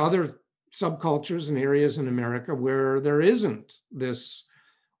 there are other subcultures and areas in America where there isn't this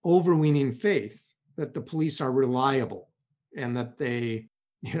overweening faith that the police are reliable and that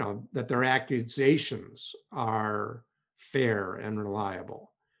that their accusations are fair and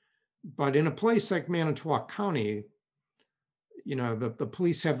reliable. But in a place like Manitowoc County, the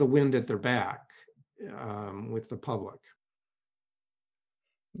police have the wind at their back with the public.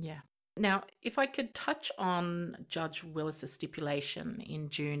 Yeah. Now, if I could touch on Judge Willis's stipulation in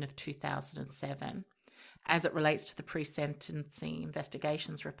June of 2007, as it relates to the pre-sentencing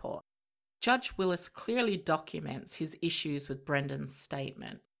investigations report, Judge Willis clearly documents his issues with Brendan's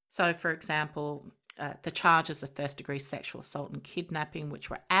statement. So, for example, the charges of first-degree sexual assault and kidnapping, which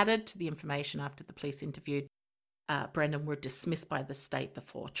were added to the information after the police interviewed Brendan, were dismissed by the state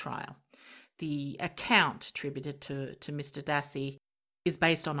before trial. The account attributed to Mr. Dassey is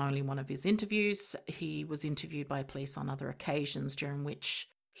based on only one of his interviews. He was interviewed by police on other occasions during which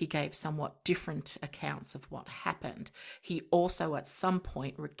he gave somewhat different accounts of what happened. He also at some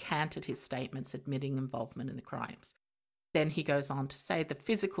point recanted his statements admitting involvement in the crimes. Then he goes on to say the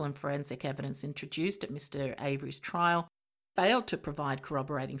physical and forensic evidence introduced at Mr. Avery's trial failed to provide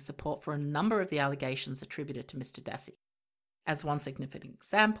corroborating support for a number of the allegations attributed to Mr. Dassey. As one significant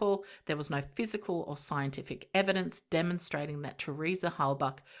example, there was no physical or scientific evidence demonstrating that Teresa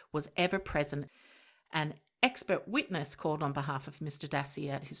Halbach was ever present. An expert witness called on behalf of Mr. Dassey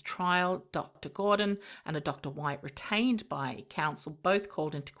at his trial, Dr. Gordon and a Dr. White retained by counsel, both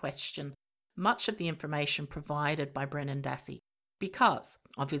called into question much of the information provided by Brendan Dassey because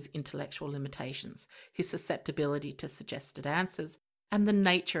of his intellectual limitations, his susceptibility to suggested answers, and the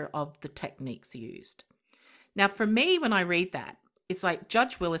nature of the techniques used. Now, for me, when I read that, it's like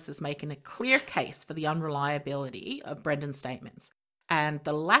Judge Willis is making a clear case for the unreliability of Brendan's statements and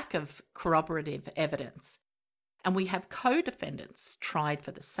the lack of corroborative evidence. And we have co-defendants tried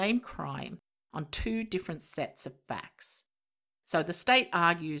for the same crime on two different sets of facts. So the state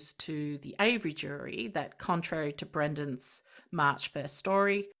argues to the Avery jury that contrary to Brendan's March 1st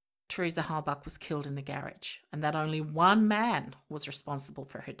story, Teresa Halbach was killed in the garage and that only one man was responsible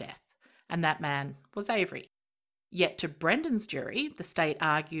for her death, and that man was Avery. Yet to Brendan's jury, the state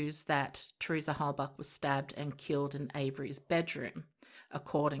argues that Teresa Halbach was stabbed and killed in Avery's bedroom,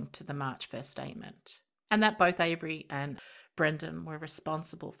 according to the March 1st statement, and that both Avery and Brendan were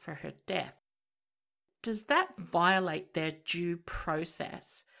responsible for her death. Does that violate their due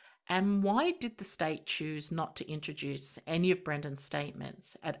process? And why did the state choose not to introduce any of Brendan's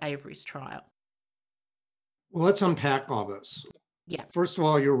statements at Avery's trial? Well, let's unpack all this. Yeah. First of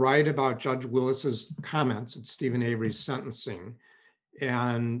all, you're right about Judge Willis's comments at Steven Avery's sentencing.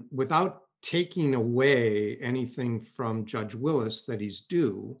 And without taking away anything from Judge Willis that he's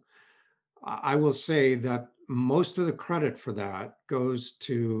due, I will say that most of the credit for that goes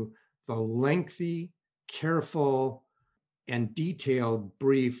to the lengthy, careful, and detailed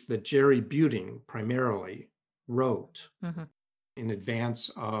brief that Jerry Buting primarily wrote in advance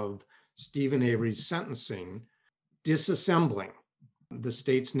of Steven Avery's sentencing, disassembling the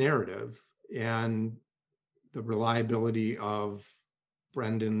state's narrative and the reliability of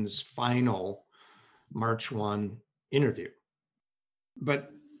Brendan's final March 1 interview.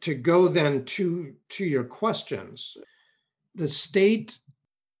 But to go then to your questions, the state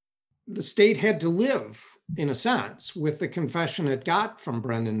had to live, in a sense, with the confession it got from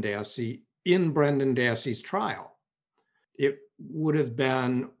Brendan Dassey in Brendan Dassey's trial. It would have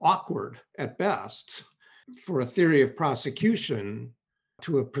been awkward at best for a theory of prosecution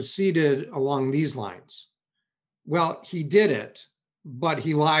to have proceeded along these lines. Well, he did it, but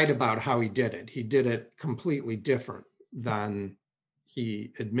he lied about how he did it. He did it completely different than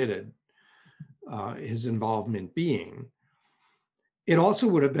he admitted his involvement being. It also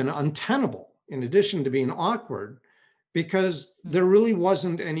would have been untenable, in addition to being awkward, because there really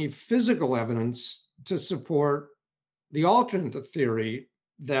wasn't any physical evidence to support the alternate theory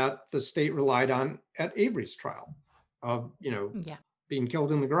that the state relied on at Avery's trial of, being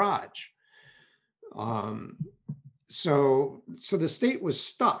killed in the garage. So the state was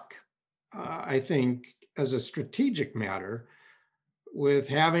stuck, I think, as a strategic matter, with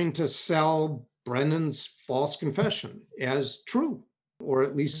having to sell Brendan's false confession as true, or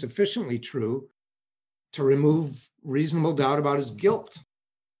at least sufficiently true to remove reasonable doubt about his guilt.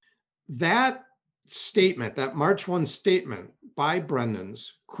 That statement, that March 1 statement by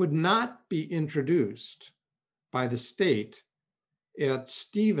Brendan's, could not be introduced by the state at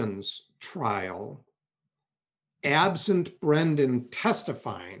Steven's trial, absent Brendan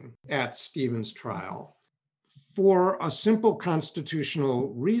testifying at Steven's trial, for a simple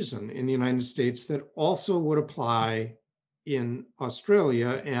constitutional reason in the United States that also would apply in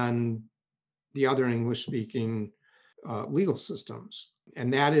Australia and the other English-speaking legal systems.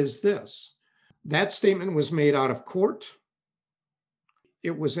 And that is this: that statement was made out of court.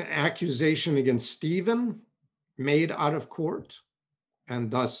 It was an accusation against Steven made out of court, and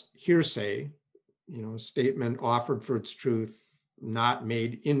thus hearsay, a statement offered for its truth, not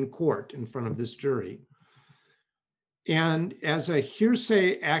made in court in front of this jury. And as a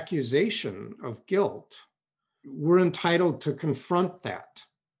hearsay accusation of guilt, we're entitled to confront that,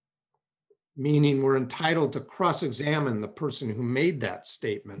 meaning we're entitled to cross-examine the person who made that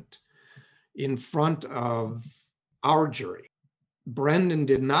statement in front of our jury. Brendan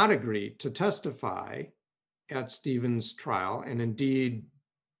did not agree to testify at Steven's trial, and indeed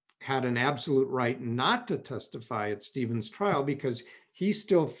had an absolute right not to testify at Steven's trial because he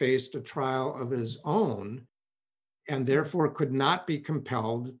still faced a trial of his own and therefore could not be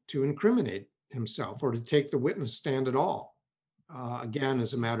compelled to incriminate himself or to take the witness stand at all. Again,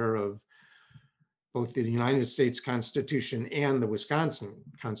 as a matter of both the United States Constitution and the Wisconsin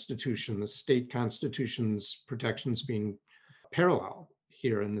Constitution, the state constitution's protections being parallel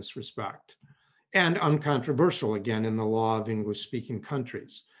here in this respect, and uncontroversial, again, in the law of English-speaking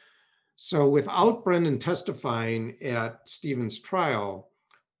countries. So without Brendan testifying at Steven's trial,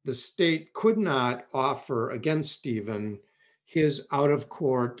 the state could not offer against Steven his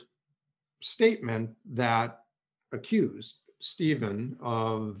out-of-court statement that accused Steven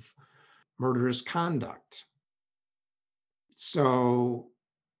of murderous conduct. So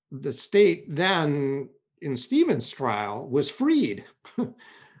the state then, in Steven's trial, was freed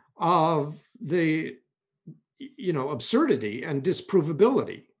of the absurdity and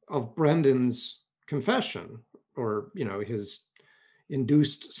disprovability of Brendan's confession, or his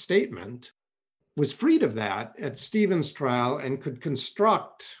induced statement, was freed of that at Steven's trial and could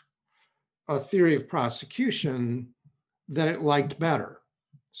construct a theory of prosecution that it liked better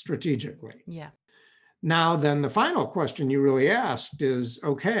strategically. Yeah. Now, then the final question you really asked is,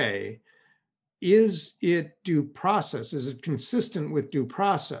 okay, is it due process? Is it consistent with due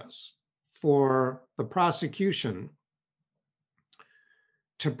process for the prosecution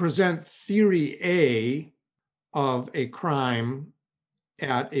to present theory A of a crime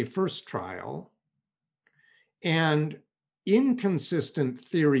at a first trial and inconsistent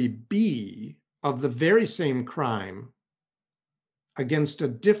theory B of the very same crime against a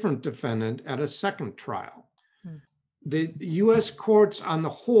different defendant at a second trial? The US courts on the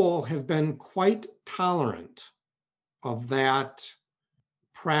whole have been quite tolerant of that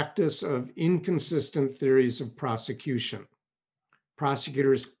practice of inconsistent theories of prosecution.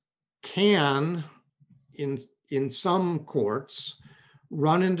 Prosecutors can, in some courts,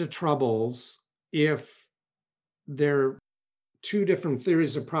 run into troubles if their two different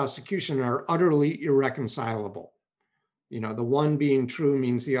theories of prosecution are utterly irreconcilable. The one being true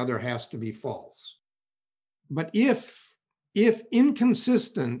means the other has to be false. But if if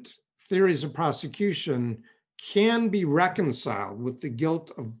inconsistent theories of prosecution can be reconciled with the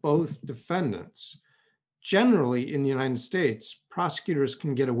guilt of both defendants, generally in the United States, prosecutors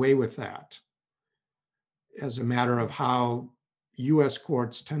can get away with that as a matter of how US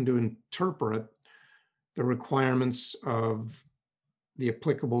courts tend to interpret the requirements of the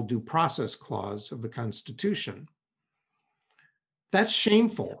applicable due process clause of the Constitution. That's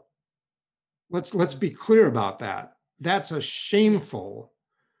shameful. Let's be clear about that. That's a shameful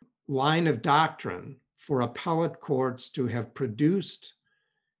line of doctrine for appellate courts to have produced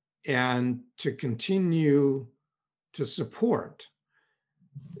and to continue to support.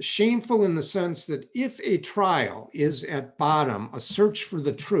 Shameful in the sense that if a trial is at bottom a search for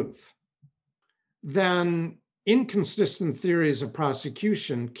the truth, then inconsistent theories of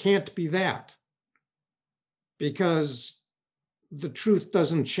prosecution can't be that, because the truth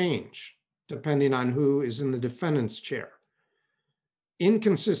doesn't change depending on who is in the defendant's chair.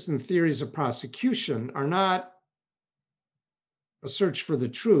 Inconsistent theories of prosecution are not a search for the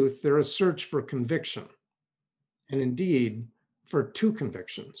truth, they're a search for conviction, and indeed for two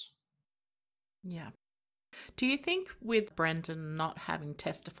convictions. Yeah. Do you think with Brendan not having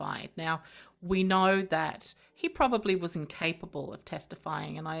testified, now we know that he probably was incapable of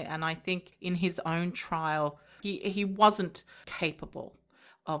testifying, and I think in his own trial he wasn't capable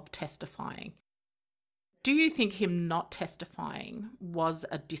of testifying. Do you think him not testifying was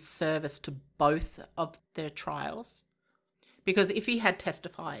a disservice to both of their trials? Because if he had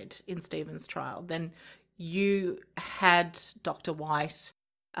testified in Steven's trial, then you had Dr. White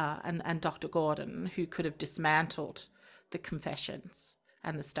and Dr. Gordon, who could have dismantled the confessions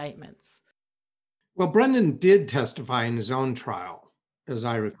and the statements. Well, Brendan did testify in his own trial, as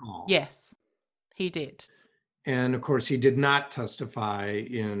I recall. Yes, he did. And of course, he did not testify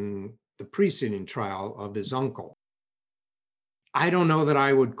in the preceding trial of his uncle. I don't know that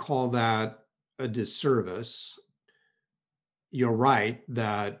I would call that a disservice. You're right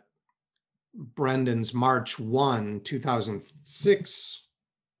that Brendan's March 1, 2006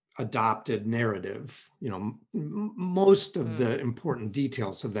 adopted narrative, most of the important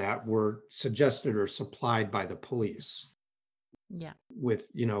details of that were suggested or supplied by the police. Yeah. With,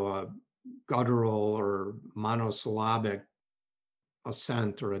 a guttural or monosyllabic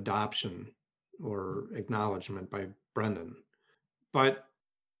assent or adoption or acknowledgement by Brendan. But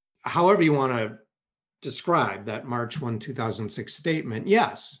however you want to describe that March 1, 2006 statement,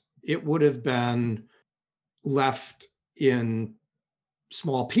 yes, it would have been left in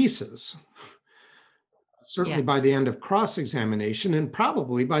small pieces, certainly by the end of cross-examination and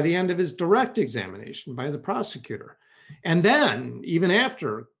probably by the end of his direct examination by the prosecutor. And then, even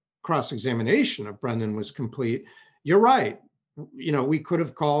after cross-examination of Brendan was complete, you're right. We could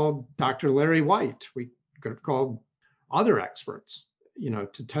have called Dr. Larry White. We could have called other experts,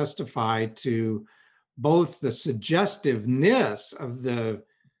 to testify to both the suggestiveness of the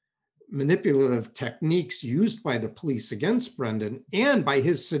manipulative techniques used by the police against Brendan and by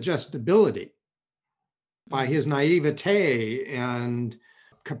his suggestibility, by his naivete and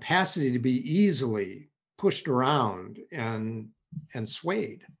capacity to be easily pushed around and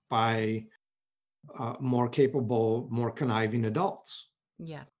swayed by more capable, more conniving adults.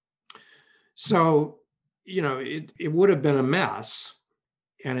 Yeah. So, it would have been a mess.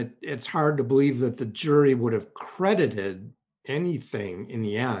 And it's hard to believe that the jury would have credited anything in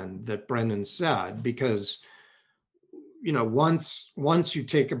the end that Brendan said, because, once you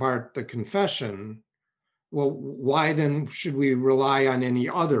take apart the confession, well, why then should we rely on any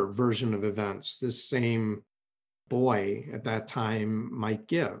other version of events this same boy at that time might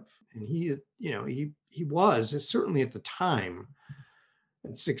give? And he was, certainly at the time,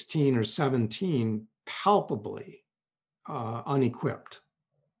 at 16 or 17, palpably unequipped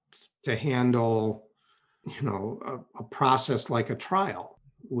to handle, a process like a trial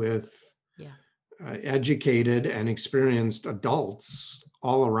with educated and experienced adults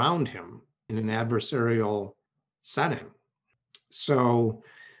all around him in an adversarial setting. So,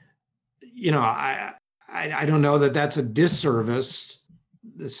 I don't know that that's a disservice.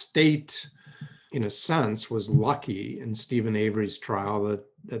 The state, in a sense, was lucky in Steven Avery's trial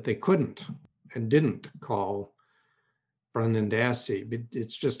that they couldn't and didn't call Brendan Dassey. But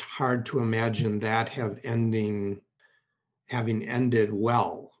it's just hard to imagine that having ended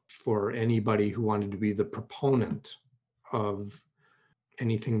well for anybody who wanted to be the proponent of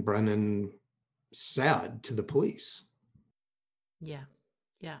anything Brendan said to the police. Yeah.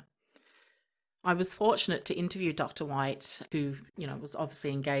 I was fortunate to interview Dr. White, who, was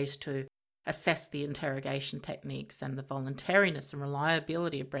obviously engaged to assess the interrogation techniques and the voluntariness and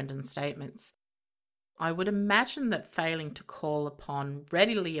reliability of Brendan's statements. I would imagine that failing to call upon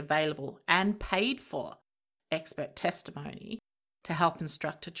readily available and paid for expert testimony to help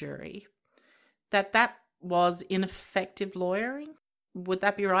instruct a jury, that was ineffective lawyering. Would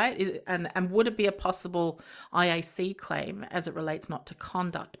that be right? And would it be a possible IAC claim as it relates not to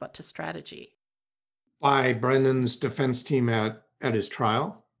conduct but to strategy? By Brendan's defense team at his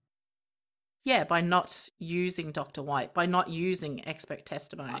trial? Yeah, by not using Dr. White, by not using expert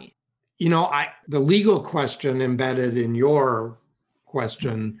testimony. The legal question embedded in your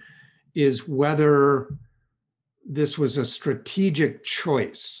question is whether this was a strategic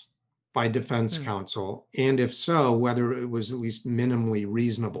choice by defense counsel, and if so, whether it was at least minimally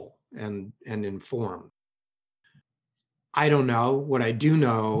reasonable and informed. I don't know. What I do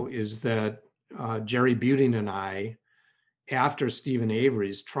know is that Jerry Buting and I, after Steven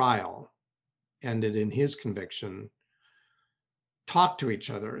Avery's trial ended in his conviction, talked to each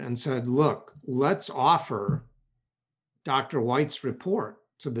other and said, look, let's offer Dr. White's report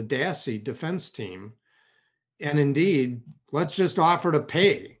to the Dassey defense team. And indeed, let's just offer to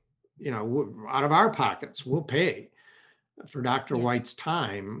pay, out of our pockets, we'll pay for Dr. White's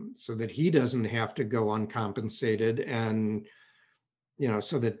time so that he doesn't have to go uncompensated. And,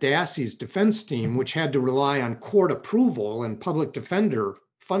 so that Dassey's defense team, which had to rely on court approval and public defender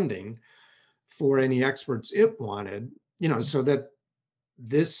funding for any experts it wanted, so that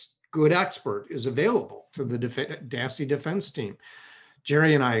this good expert is available to the Dassey defense team.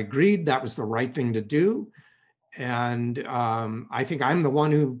 Jerry and I agreed that was the right thing to do. And I think I'm the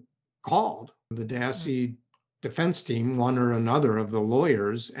one who called the Dassey defense team, one or another of the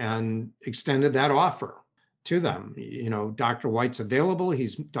lawyers, and extended that offer to them. Dr. White's available.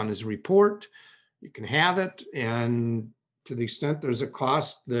 He's done his report. You can have it. And to the extent there's a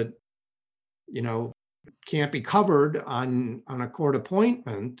cost that, can't be covered on a court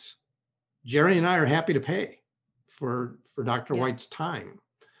appointment, Jerry and I are happy to pay for Dr. White's time.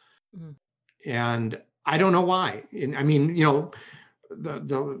 And I don't know why. I mean,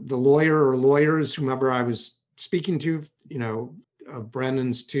 the lawyer or lawyers, whomever I was speaking to,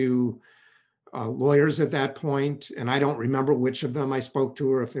 Brendan's two lawyers at that point, and I don't remember which of them I spoke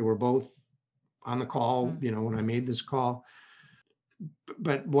to or if they were both on the call, when I made this call.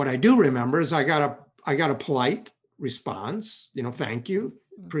 But what I do remember is I got a polite response, thank you,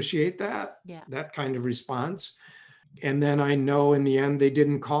 appreciate that, that kind of response. And then I know in the end they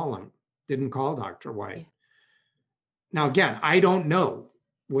didn't call Dr. White. Now, again, I don't know,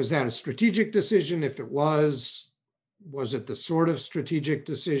 was that a strategic decision? If it was it the sort of strategic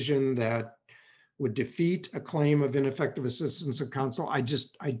decision that would defeat a claim of ineffective assistance of counsel? I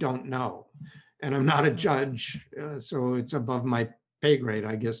don't know. And I'm not a judge, so it's above my pay grade,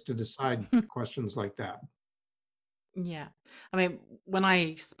 I guess, to decide questions like that. Yeah. I mean, when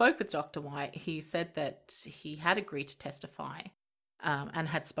I spoke with Dr. White, he said that he had agreed to testify and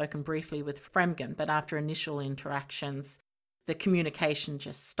had spoken briefly with Fremgen, but after initial interactions, the communication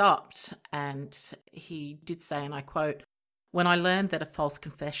just stopped. And he did say, and I quote, "When I learned that a false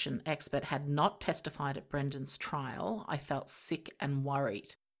confession expert had not testified at Brendan's trial, I felt sick and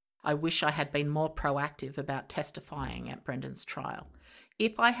worried. I wish I had been more proactive about testifying at Brendan's trial.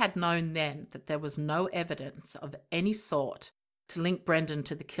 If I had known then that there was no evidence of any sort to link Brendan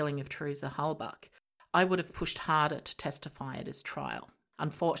to the killing of Teresa Halbach, I would have pushed harder to testify at his trial.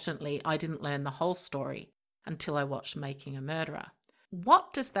 Unfortunately, I didn't learn the whole story until I watched Making a Murderer."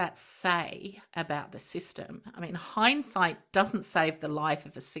 What does that say about the system? I mean, hindsight doesn't save the life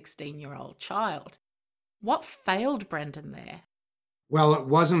of a 16-year-old child. What failed Brendan there? Well, it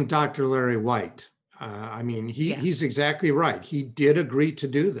wasn't Dr. Larry White. He's exactly right. He did agree to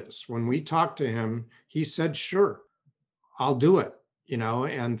do this. When we talked to him, he said, sure, I'll do it,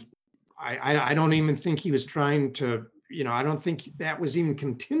 and I don't even think he was trying to, I don't think that was even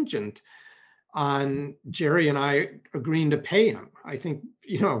contingent on Jerry and I agreeing to pay him. I think,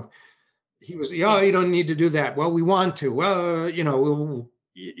 he was, you don't need to do that. Well, we want to. Well,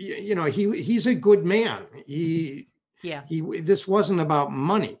 he's a good man. This wasn't about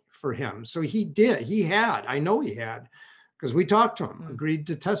money for him. So I know he had, because we talked to him, agreed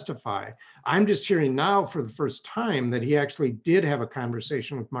to testify. I'm just hearing now for the first time that he actually did have a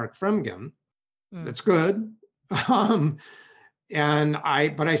conversation with Mark Fremgen. That's good. But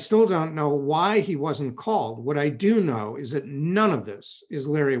I still don't know why he wasn't called. What I do know is that none of this is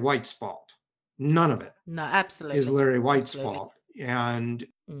Larry White's fault. None of it. No, absolutely. Is Larry White's fault. And,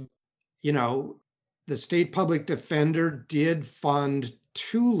 the state public defender did fund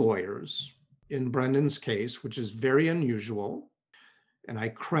 2 lawyers in Brendan's case, which is very unusual. And I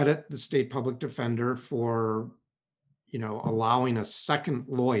credit the state public defender for, allowing a second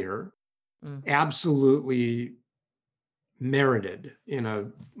lawyer absolutely merited in a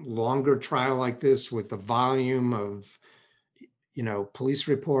longer trial like this with the volume of, police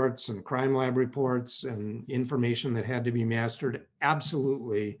reports and crime lab reports and information that had to be mastered.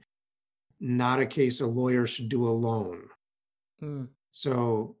 Absolutely not a case a lawyer should do alone.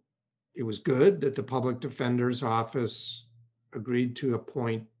 So it was good that the public defender's office agreed to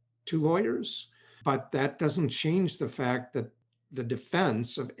appoint 2 lawyers, but that doesn't change the fact that the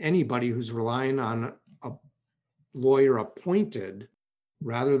defense of anybody who's relying on a lawyer appointed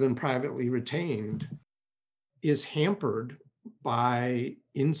rather than privately retained is hampered by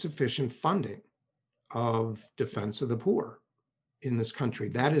insufficient funding of defense of the poor in this country.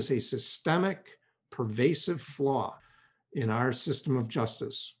 That is a systemic, pervasive flaw in our system of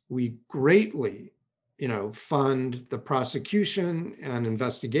justice. We greatly, fund the prosecution and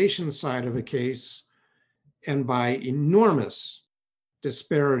investigation side of a case, and by enormous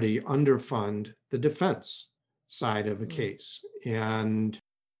disparity underfund the defense side of a case. And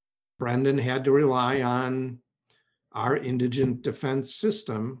Brendan had to rely on our indigent defense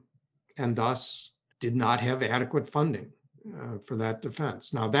system and thus did not have adequate funding for that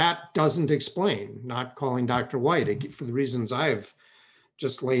defense. Now, that doesn't explain not calling Dr. White for the reasons I've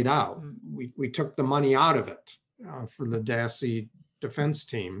just laid out. We took the money out of it for the Dassey defense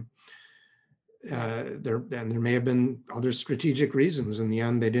team. There may have been other strategic reasons. In the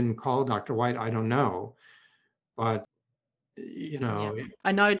end, they didn't call Dr. White. I don't know. But,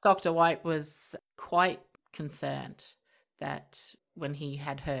 I know Dr. White was quite concerned that when he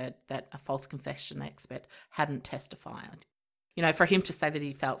had heard that a false confession expert hadn't testified, for him to say that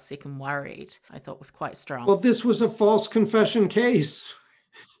he felt sick and worried, I thought was quite strong. Well, this was a false confession case.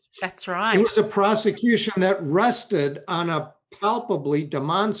 That's right. It was a prosecution that rested on a palpably,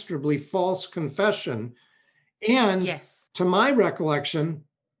 demonstrably false confession. And to my recollection,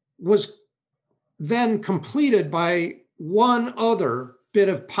 was then completed by one other bit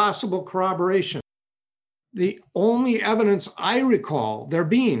of possible corroboration. The only evidence I recall there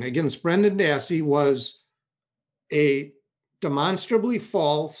being against Brendan Dassey was a demonstrably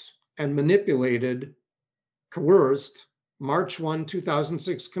false and manipulated, coerced March 1,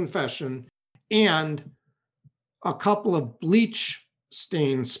 2006 confession, and a couple of bleach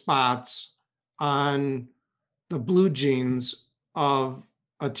stain spots on the blue jeans of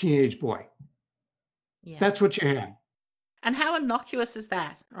a teenage boy. Yeah. That's what you had. And how innocuous is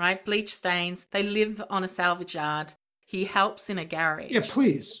that, right? Bleach stains, they live on a salvage yard. He helps in a garage. Yeah,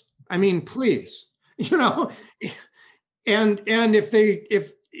 please. I mean, please. And if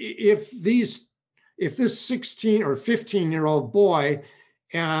this 16 or 15-year-old boy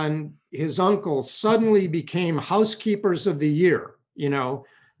and his uncle suddenly became housekeepers of the year,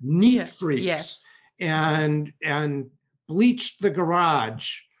 neat freaks, and bleached the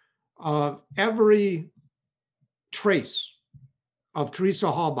garage of every trace of Teresa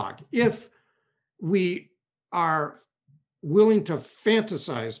Halbach. If we are willing to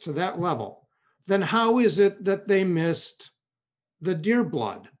fantasize to that level, then how is it that they missed the deer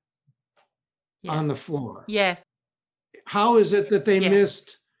blood on the floor? Yes. How is it that they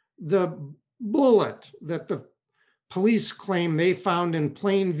missed the bullet that the police claim they found in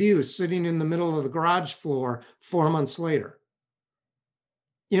plain view sitting in the middle of the garage floor 4 months later?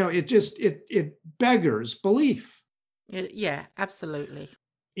 It beggars belief. Yeah, absolutely.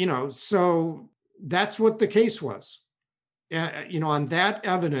 So that's what the case was. On that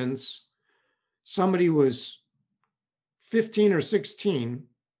evidence, somebody was 15 or 16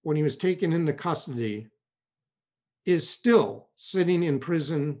 when he was taken into custody, is still sitting in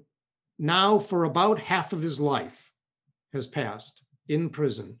prison now for about half of his life has passed in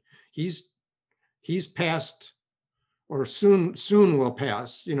prison. He's passed, or soon will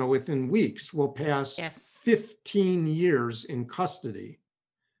pass, within weeks, will pass 15 years in custody.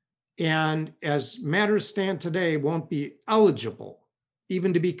 And as matters stand today, won't be eligible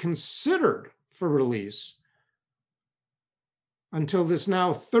even to be considered for release until this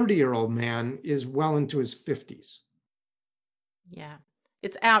now 30-year-old man is well into his 50s. Yeah,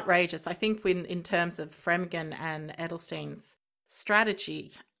 it's outrageous. I think in terms of Fremgen and Edelstein's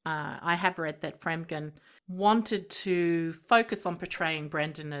strategy, I have read that Fremgen wanted to focus on portraying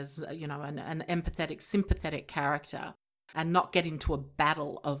Brendan as, an empathetic, sympathetic character and not get into a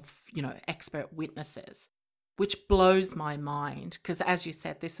battle of, expert witnesses, which blows my mind because, as you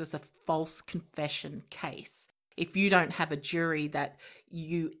said, this was a false confession case. If you don't have a jury that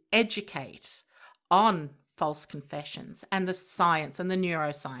you educate on false confessions and the science and the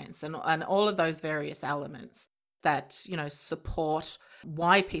neuroscience and all of those various elements that, support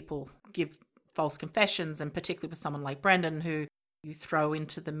why people give false confessions, and particularly with someone like Brendan, who You throw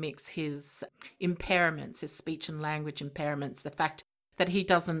into the mix his impairments, his speech and language impairments, the fact that he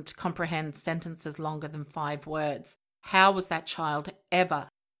doesn't comprehend sentences longer than 5 words. How was that child ever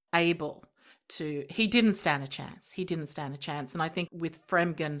able to? He didn't stand a chance. He didn't stand a chance. And I think with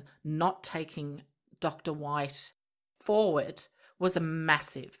Fremgen not taking Dr. White forward was a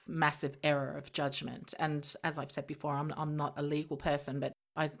massive, massive error of judgment. And as I've said before, I'm not a legal person, but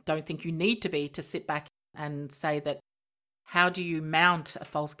I don't think you need to be to sit back and say that how do you mount a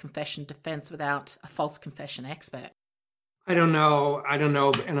false confession defense without a false confession expert? I don't know.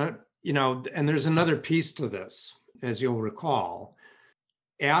 And, and there's another piece to this, as you'll recall.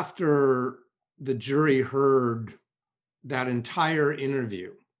 After the jury heard that entire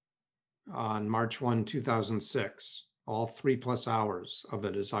interview on March 1, 2006, all 3+ hours of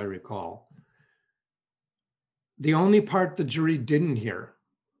it, as I recall, the only part the jury didn't hear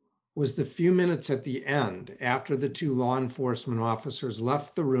was the few minutes at the end after the 2 law enforcement officers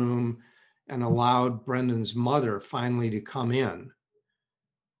left the room and allowed Brendan's mother finally to come in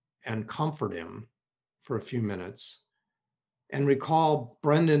and comfort him for a few minutes. And recall,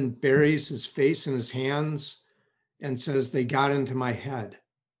 Brendan buries his face in his hands and says, "They got into my head.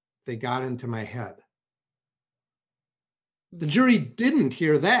 They got into my head." The jury didn't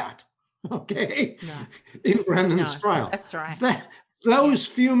hear that, okay, in Brendan's trial. That's right. Those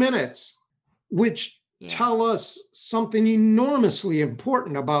few minutes, which tell us something enormously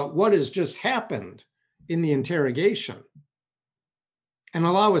important about what has just happened in the interrogation and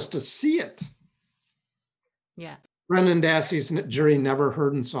allow us to see it. Yeah. Brendan Dassey's jury never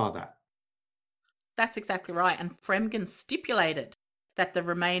heard and saw that. That's exactly right. And Fremgen stipulated that the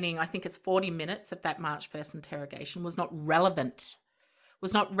remaining, I think it's 40 minutes of that March 1st interrogation was not relevant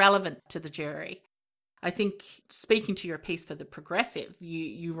to the jury. I think, speaking to your piece for The Progressive,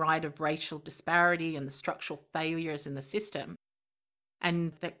 you write of racial disparity and the structural failures in the system,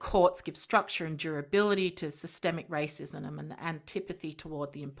 and that courts give structure and durability to systemic racism and antipathy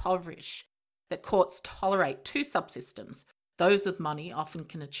toward the impoverished, that courts tolerate 2 subsystems. Those with money often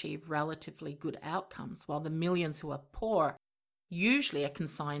can achieve relatively good outcomes, while the millions who are poor usually are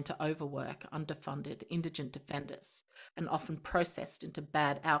consigned to overwork underfunded indigent defenders and often processed into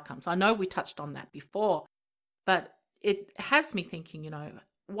bad outcomes. I know we touched on that before, but it has me thinking,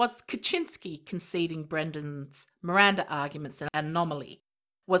 was Kaczynski conceding Brendan's Miranda arguments an anomaly?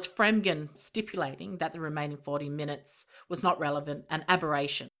 Was Fremgen stipulating that the remaining 40 minutes was not relevant, an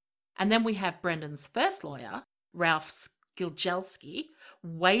aberration? And then we have Brendan's first lawyer, Ralph Skiljelski,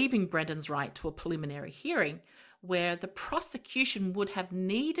 waiving Brendan's right to a preliminary hearing where the prosecution would have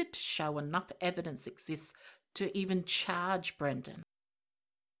needed to show enough evidence exists to even charge Brendan.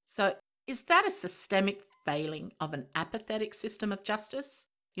 So is that a systemic failing of an apathetic system of justice?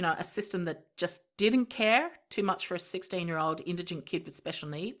 A system that just didn't care too much for a 16-year-old indigent kid with special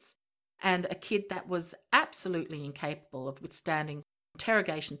needs, and a kid that was absolutely incapable of withstanding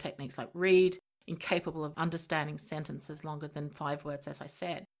interrogation techniques like Reed, incapable of understanding sentences longer than 5 words, as I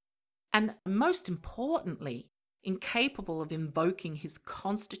said. And most importantly, incapable of invoking his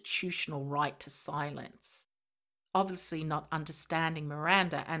constitutional right to silence. Obviously not understanding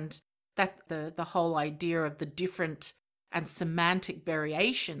Miranda, and that the whole idea of the different and semantic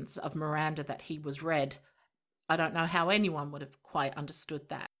variations of Miranda that he was read, I don't know how anyone would have quite understood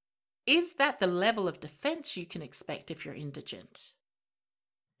that. Is that the level of defense you can expect if you're indigent?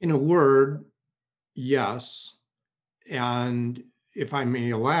 In a word, yes. And if I may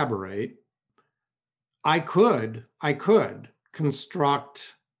elaborate, I could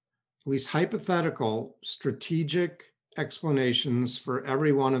construct at least hypothetical strategic explanations for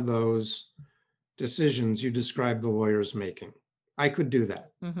every one of those decisions you described the lawyers making. I could do that.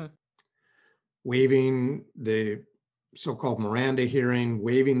 Mm-hmm. Waiving the so-called Miranda hearing,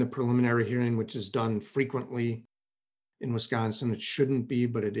 waiving the preliminary hearing, which is done frequently in Wisconsin. It shouldn't be,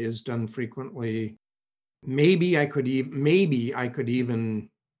 but it is done frequently. Maybe I could even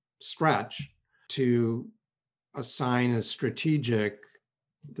stretch to assign as strategic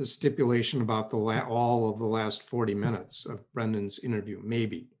the stipulation about all of the last 40 minutes of Brendan's interview.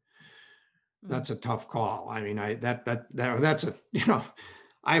 Maybe. That's a tough call. I mean, I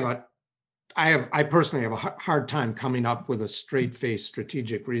personally have a hard time coming up with a straight-faced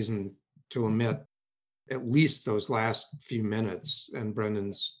strategic reason to omit at least those last few minutes and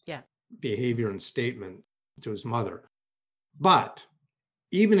Brendan's behavior and statement to his mother. But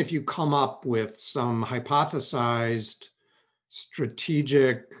even if you come up with some hypothesized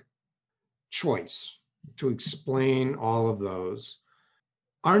strategic choice to explain all of those,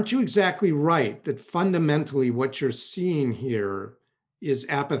 aren't you exactly right that fundamentally what you're seeing here is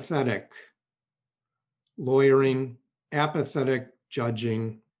apathetic lawyering, apathetic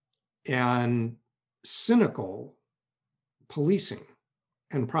judging, and cynical policing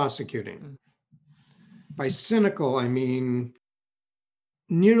and prosecuting. By cynical, I mean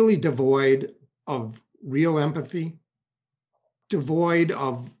nearly devoid of real empathy, devoid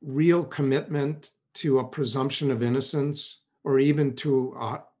of real commitment to a presumption of innocence, or even to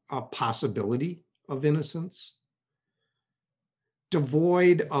a possibility of innocence,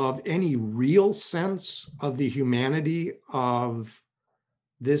 devoid of any real sense of the humanity of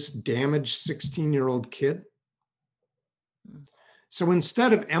this damaged 16-year-old kid. So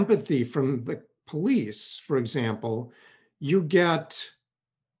instead of empathy from the police, for example, you get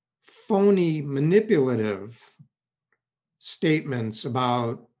phony, manipulative statements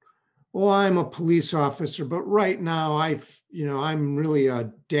about, oh, I'm a police officer, but right now I'm really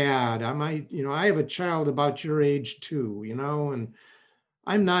a dad. I have a child about your age too, and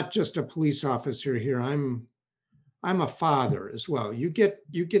I'm not just a police officer here. I'm a father as well. You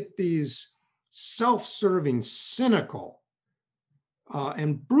get these self-serving, cynical,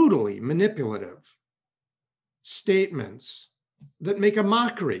 and brutally manipulative statements that make a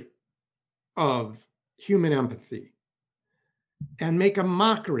mockery of human empathy and make a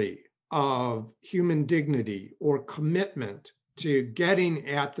mockery of human dignity or commitment to getting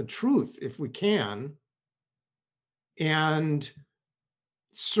at the truth if we can, and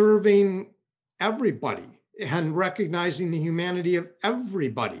serving everybody and recognizing the humanity of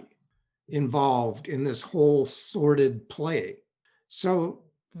everybody involved in this whole sordid play. So,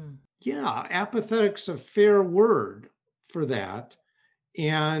 yeah, apathetic's a fair word for that.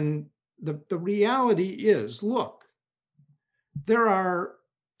 And the reality is, look, there are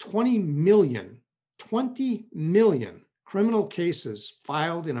 20 million criminal cases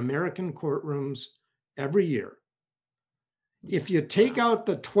filed in American courtrooms every year. If you take out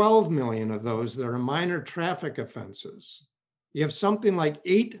the 12 million of those that are minor traffic offenses, you have something like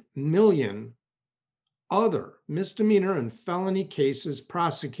 8 million other misdemeanor and felony cases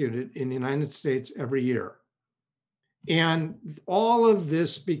prosecuted in the United States every year. And all of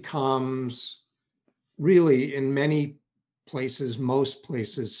this becomes really, in many places, most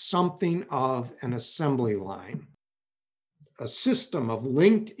places, something of an assembly line, a system of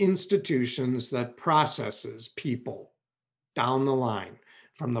linked institutions that processes people down the line,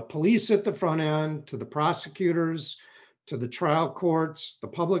 from the police at the front end, to the prosecutors, to the trial courts, the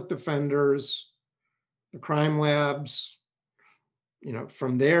public defenders, the crime labs,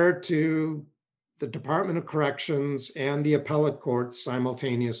 from there to the Department of Corrections and the appellate courts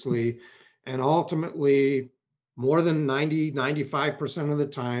simultaneously, and ultimately, more than 95% of the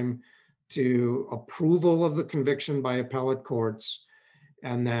time, to approval of the conviction by appellate courts,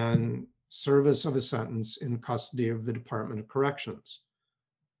 and then service of a sentence in custody of the Department of Corrections,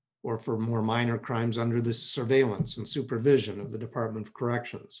 or for more minor crimes under the surveillance and supervision of the Department of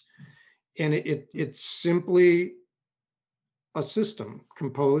Corrections. And it's simply a system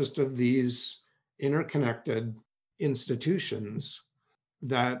composed of these interconnected institutions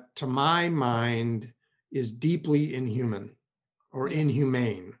that, to my mind, is deeply inhuman, or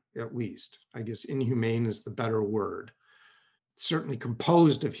inhumane, at least. I guess inhumane is the better word. Certainly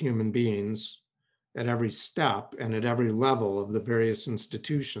composed of human beings at every step and at every level of the various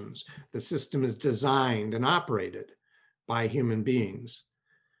institutions. The system is designed and operated by human beings,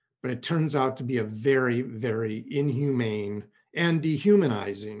 but it turns out to be a very, very inhumane and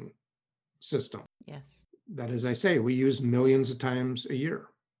dehumanizing system. Yes. That, as I say, we use millions of times a year,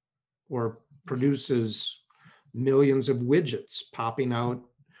 or produces millions of widgets popping out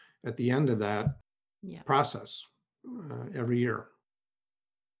at the end of that process every year.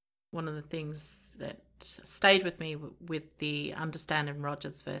 One of the things that stayed with me with the Understanding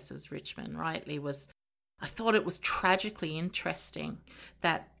Rogers versus Richmond rightly was, I thought it was tragically interesting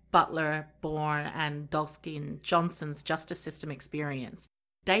that Butler, Bourne, and Dolsky and Johnson's justice system experience,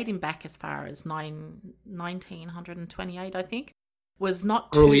 dating back as far as 1928, I think, was not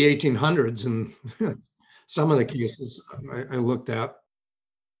early 1800s, and some of the cases I looked at.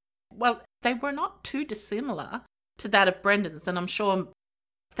 Well, they were not too dissimilar to that of Brendan's, and I'm sure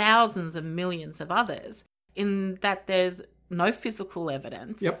thousands and millions of others, in that there's no physical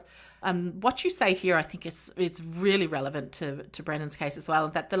evidence. Yep. What you say here, I think, is really relevant to Brendan's case as well,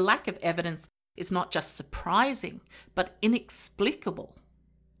 that the lack of evidence is not just surprising, but inexplicable.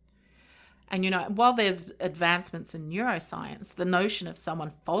 And, while there's advancements in neuroscience, the notion of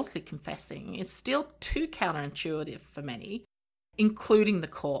someone falsely confessing is still too counterintuitive for many, including the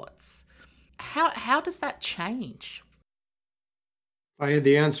courts. How does that change? If I had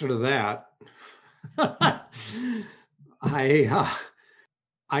the answer to that,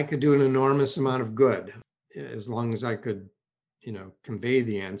 I could do an enormous amount of good. as long as I could, convey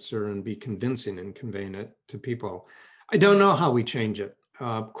the answer and be convincing in conveying it to people. I don't know how we change it.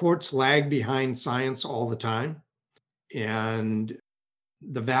 Courts lag behind science all the time, and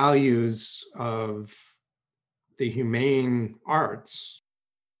the values of the humane arts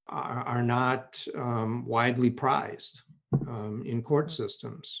are not widely prized in court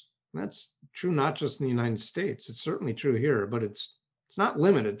systems. That's true not just in the United States. It's certainly true here, but it's not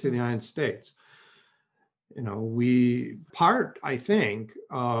limited to the United States. Part, I think,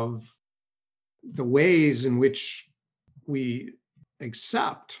 of the ways in which we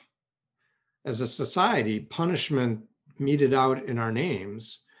accept as a society punishment meted out in our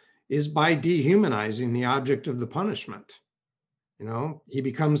names is by dehumanizing the object of the punishment. He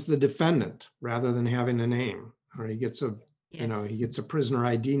becomes the defendant rather than having a name, or he gets a, he gets a prisoner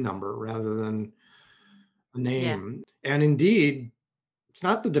ID number rather than a name. Yeah. And indeed, it's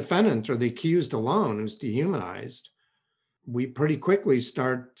not the defendant or the accused alone who's dehumanized. We pretty quickly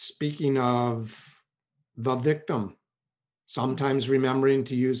start speaking of the victim, sometimes remembering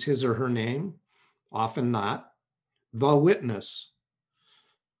to use his or her name, often not. The witness.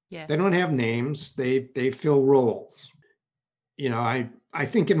 Yes. They don't have names, they fill roles. I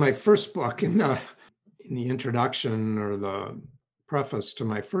think in my first book, in the introduction or the preface to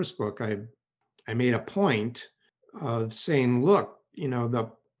my first book, I made a point of saying, look,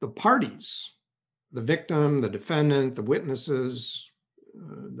 the parties, the victim, the defendant, the witnesses,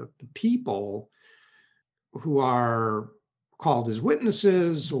 the people who are called as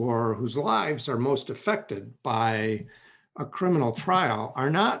witnesses or whose lives are most affected by a criminal trial are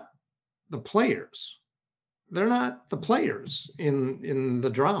not the players. They're not the players in the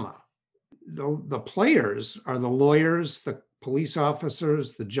drama. The players are the lawyers, the police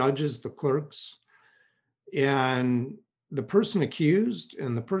officers, the judges, the clerks, and the person accused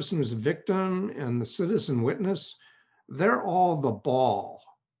and the person who's a victim and the citizen witness, they're all the ball.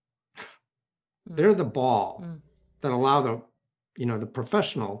 They're the ball that allow the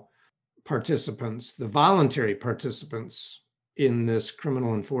professional participants, the voluntary participants in this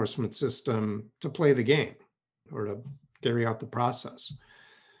criminal enforcement system to play the game or to carry out the process.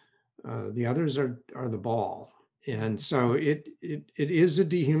 The others are the ball. And so it is a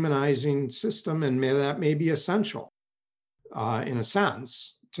dehumanizing system, and that may be essential in a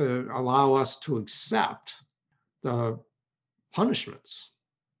sense to allow us to accept the punishments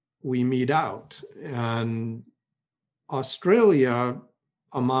we mete out. And Australia,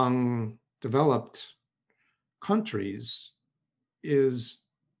 among developed countries, is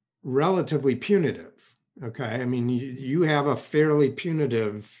relatively punitive. Okay, I mean, you have a fairly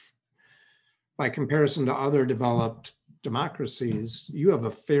punitive, by comparison to other developed democracies, you have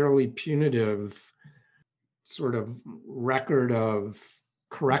a fairly punitive sort of record of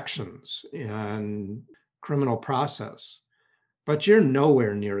corrections and criminal process, but you're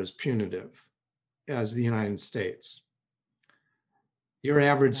nowhere near as punitive as the United States. Your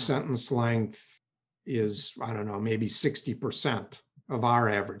average sentence length is, I don't know, maybe 60% of our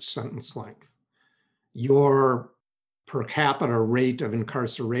average sentence length. Your per capita rate of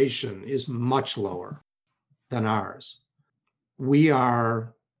incarceration is much lower than ours. We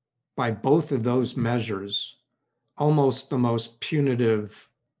are, by both of those measures, almost the most punitive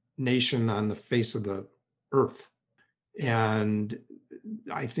nation on the face of the earth. And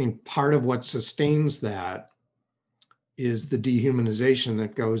I think part of what sustains that is the dehumanization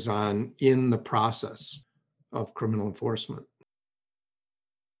that goes on in the process of criminal enforcement.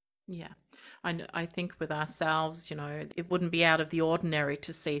 Yeah. I think with ourselves, it wouldn't be out of the ordinary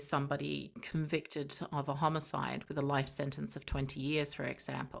to see somebody convicted of a homicide with a life sentence of 20 years, for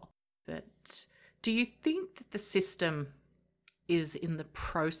example. But do you think that the system is in the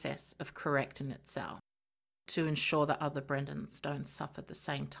process of correcting itself to ensure that other Brendans don't suffer the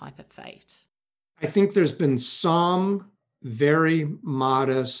same type of fate? I think there's been some very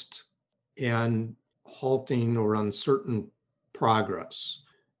modest and halting or uncertain progress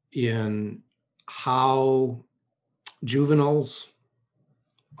in how juveniles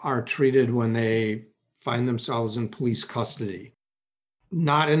are treated when they find themselves in police custody.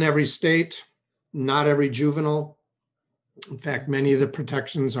 Not in every state, not every juvenile. In fact, many of the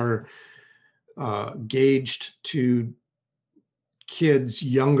protections are gauged to kids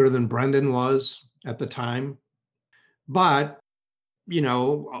younger than Brendan was at the time. But,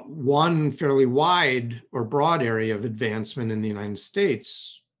 one fairly wide or broad area of advancement in the United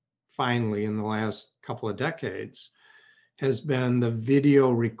States, finally, in the last couple of decades, has been the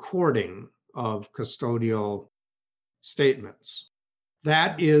video recording of custodial statements.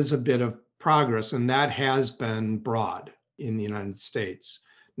 That is a bit of progress, and that has been broad in the United States.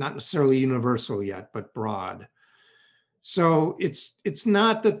 not necessarily universal yet, but broad. So it's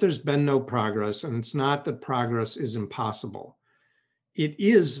not that there's been no progress, and it's not that progress is impossible. It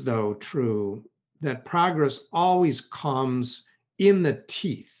is, though, true that progress always comes in the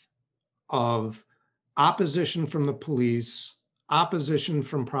teeth of opposition from the police, opposition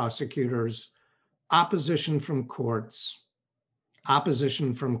from prosecutors, opposition from courts,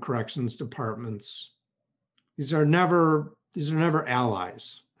 opposition from corrections departments. These are never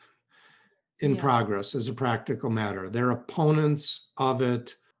allies in progress as a practical matter. They're opponents of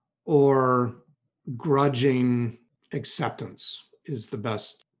it, or grudging acceptance is the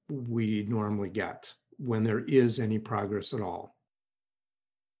best we normally get when there is any progress at all.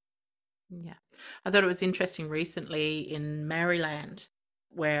 Yeah. I thought it was interesting recently in Maryland,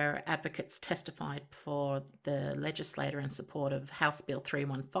 where advocates testified before the legislator in support of House Bill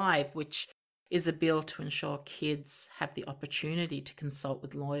 315, which is a bill to ensure kids have the opportunity to consult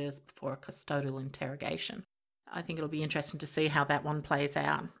with lawyers before a custodial interrogation. I think it'll be interesting to see how that one plays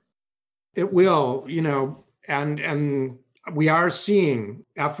out. It will, and we are seeing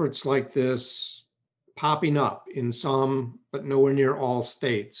efforts like this popping up in some, but nowhere near all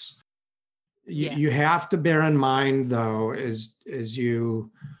states. You have to bear in mind, though, as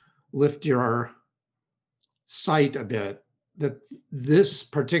you lift your sight a bit, that this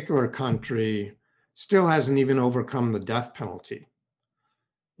particular country still hasn't even overcome the death penalty.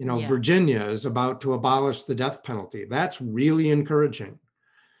 Virginia is about to abolish the death penalty. That's really encouraging,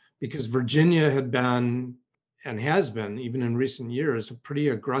 because Virginia had been, and has been even in recent years, a pretty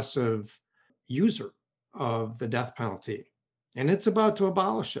aggressive user of the death penalty, and it's about to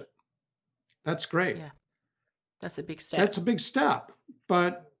abolish it. That's great. Yeah, that's a big step. That's a big step,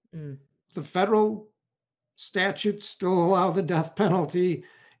 but the federal statutes still allow the death penalty,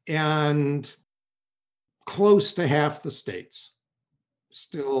 and close to half the states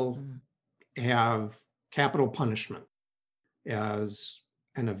still have capital punishment as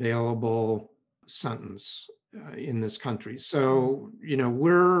an available sentence in this country. So,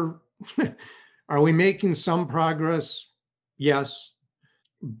 are we making some progress? Yes,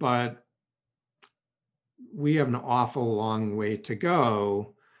 but we have an awful long way to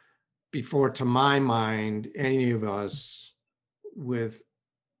go before, to my mind, any of us with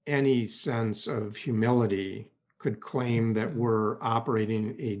any sense of humility could claim that we're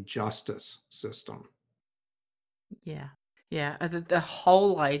operating a justice system. Yeah. The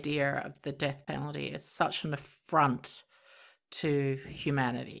whole idea of the death penalty is such an affront to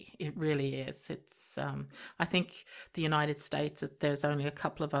humanity. It really is. It's, I think the United States, there's only a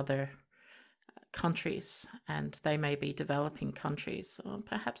couple of other countries, and they may be developing countries, or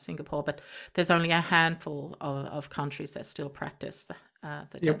perhaps Singapore, but there's only a handful of countries that still practice the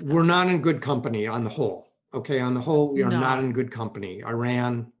death penalty. We're not in good company on the whole. Okay, on the whole, we are not in good company.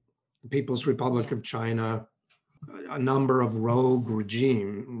 Iran, the People's Republic of China, a number of rogue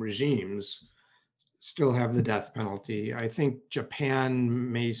regimes still have the death penalty. I think Japan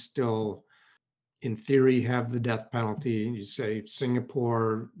may still, in theory, have the death penalty. You say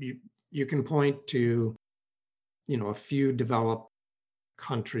Singapore, you can point to, a few developed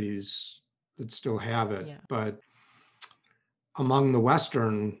countries that still have it. But among the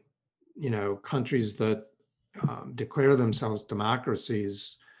Western, countries that declare themselves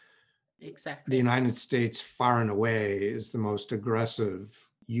democracies, exactly, the United States far and away is the most aggressive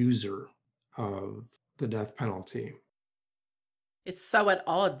user of the death penalty. It's so at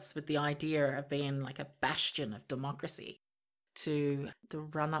odds with the idea of being like a bastion of democracy to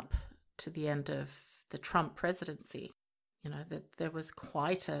run up to the end of the Trump presidency. That there was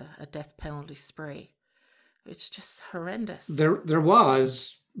quite a death penalty spree. It's just horrendous. There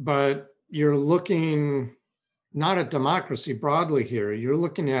was, but you're looking not at democracy broadly here. You're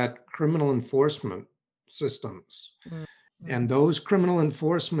looking at criminal enforcement systems. And those criminal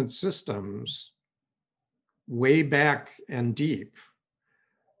enforcement systems, way back and deep,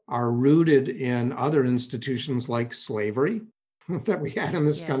 are rooted in other institutions like slavery that we had in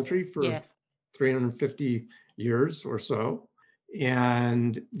this country for 350 years or so,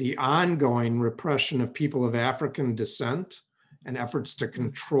 and the ongoing repression of people of African descent and efforts to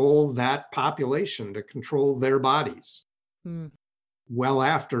control that population, to control their bodies. Well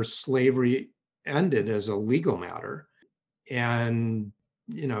after slavery ended as a legal matter. And,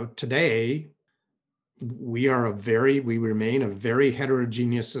 today we remain a very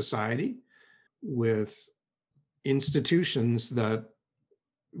heterogeneous society with institutions that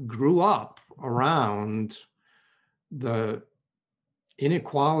grew up around the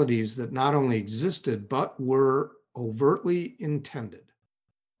inequalities that not only existed, but were overtly intended.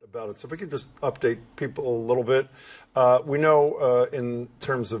 about it. So if we could just update people a little bit. We know in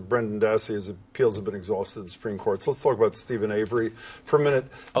terms of Brendan Dassey, his appeals have been exhausted at the Supreme Court. So let's talk about Steven Avery for a minute.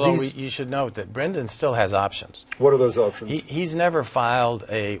 Although you should note that Brendan still has options. What are those options? He's never filed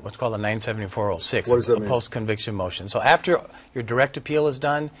what's called a 97406, what does that mean? Post-conviction motion. So after your direct appeal is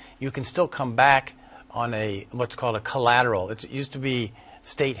done, you can still come back on what's called a collateral. It used to be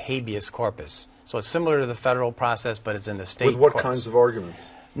state habeas corpus. So it's similar to the federal process, but it's in the state With what courts. kinds of arguments?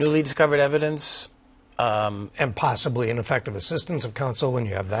 Newly discovered evidence. And possibly ineffective assistance of counsel when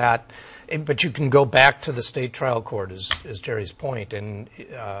you have that. But you can go back to the state trial court, is Jerry's point, and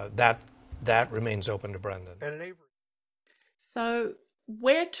that remains open to Brendan. And in Avery. So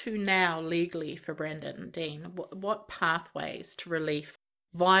where to now legally for Brendan, Dean? What pathways to relief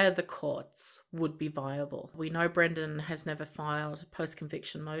via the courts would be viable? We know Brendan has never filed a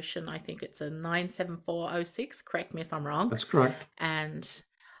post-conviction motion. I think it's a 97406. Correct me if I'm wrong. That's correct. And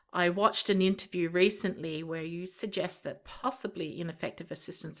I watched an interview recently where you suggest that possibly ineffective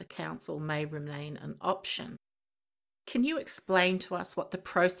assistance of counsel may remain an option. Can you explain to us what the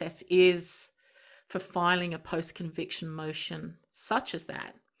process is for filing a post-conviction motion such as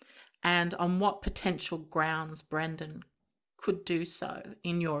that, and on what potential grounds Brendan could do so,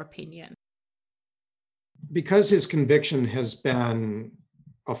 in your opinion? Because his conviction has been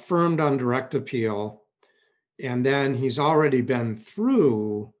affirmed on direct appeal, and then he's already been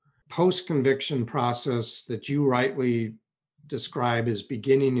through post-conviction process that you rightly describe as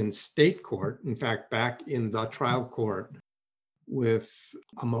beginning in state court, in fact, back in the trial court, with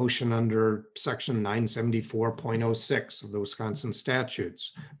a motion under section 974.06 of the Wisconsin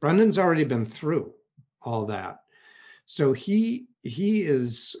statutes. Brendan's already been through all that. So he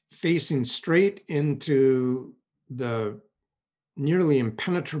is facing straight into the nearly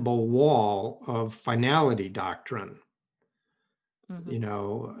impenetrable wall of finality doctrine. You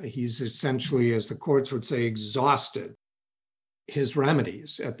know, he's essentially, as the courts would say, exhausted his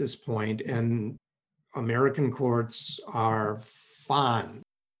remedies at this point, and American courts are fond,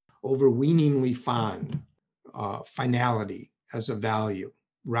 overweeningly fond, finality as a value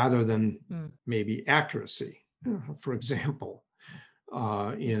rather than maybe accuracy. For example,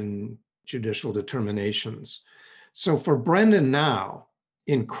 in judicial determinations. So for Brendan now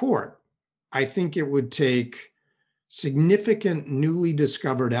in court, I think it would take significant newly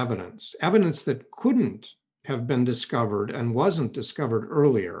discovered evidence that couldn't have been discovered and wasn't discovered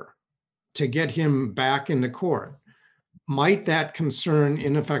earlier, to get him back into court. Might that concern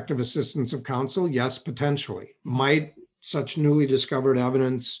ineffective assistance of counsel? Yes, potentially. Might such newly discovered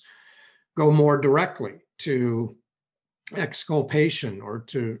evidence go more directly to exculpation or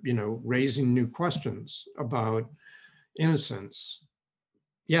to, raising new questions about innocence?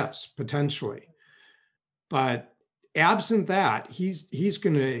 Yes, potentially. But absent that, he's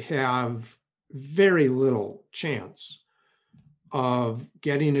going to have very little chance of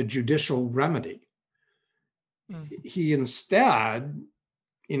getting a judicial remedy. He instead,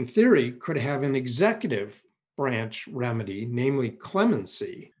 in theory, could have an executive branch remedy, namely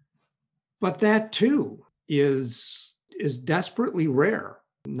clemency. But that too is desperately rare,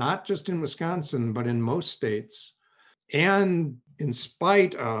 not just in Wisconsin, but in most states. And in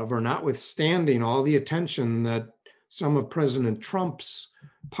spite of, or notwithstanding, all the attention that some of President Trump's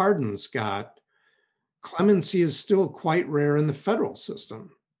pardons got, clemency is still quite rare in the federal system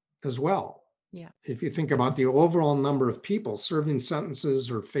as well. Yeah. If you think about the overall number of people serving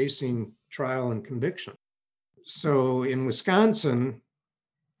sentences or facing trial and conviction. So in Wisconsin,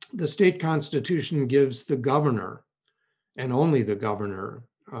 the state constitution gives the governor, and only the governor,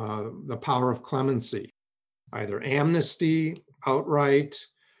 the power of clemency, either amnesty outright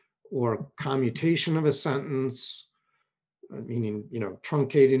or commutation of a sentence, meaning,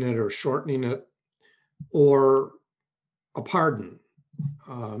 truncating it or shortening it, or a pardon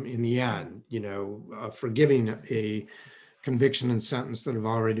in the end, forgiving a conviction and sentence that have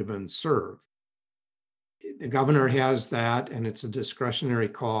already been served. The governor has that, and it's a discretionary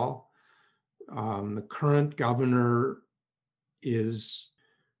call. The current governor is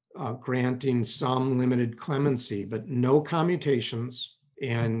granting some limited clemency, but no commutations,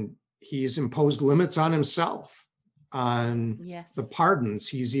 and he's imposed limits on himself on the pardons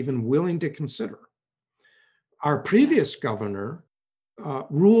he's even willing to consider. Our previous governor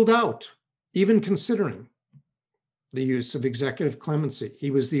ruled out even considering the use of executive clemency. He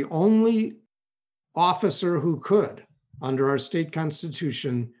was the only officer who could under our state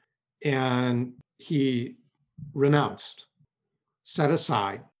constitution, and he renounced, set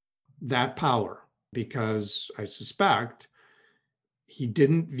aside that power, because I suspect he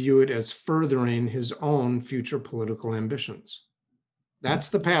didn't view it as furthering his own future political ambitions. That's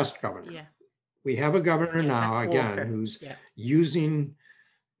the past governor. Yeah. We have a governor now, that's again, Walker. who's Yeah. using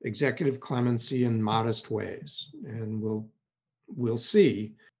executive clemency in modest ways. And we'll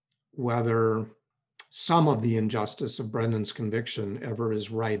see whether some of the injustice of Brendan's conviction ever is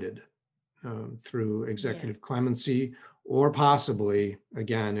righted through executive clemency, or possibly,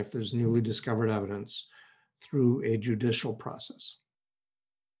 again, if there's newly discovered evidence, through a judicial process.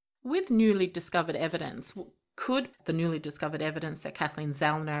 With newly discovered evidence, could the newly discovered evidence that Kathleen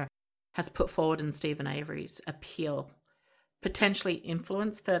Zellner has put forward in Steven Avery's appeal potentially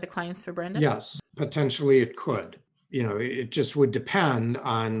influence further claims for Brendan? Yes, potentially it could. It just would depend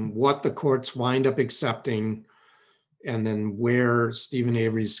on what the courts wind up accepting and then where Steven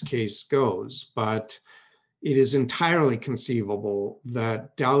Avery's case goes. But it is entirely conceivable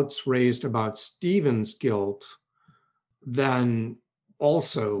that doubts raised about Steven's guilt then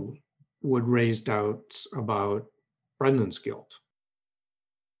also would raise doubts about Brendan's guilt.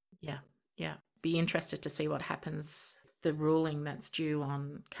 Yeah. Be interested to see what happens, the ruling that's due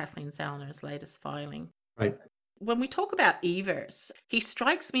on Kathleen Zellner's latest filing. Right. When we talk about Evers, he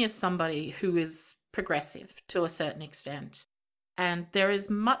strikes me as somebody who is progressive to a certain extent. And there is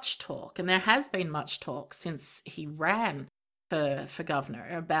much talk, and there has been much talk since he ran for governor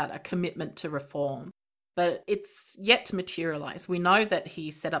about a commitment to reform. But it's yet to materialize. We know that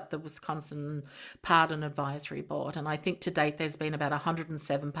he set up the Wisconsin Pardon Advisory Board, and I think to date there's been about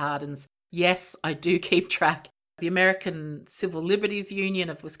 107 pardons. Yes, I do keep track. The American Civil Liberties Union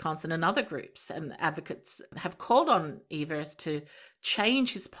of Wisconsin and other groups and advocates have called on Evers to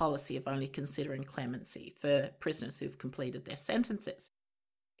change his policy of only considering clemency for prisoners who've completed their sentences.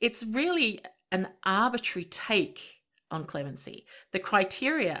 It's really an arbitrary take on clemency. The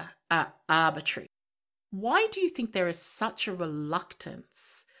criteria are arbitrary. Why do you think there is such a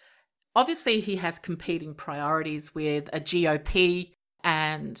reluctance? Obviously, he has competing priorities with a GOP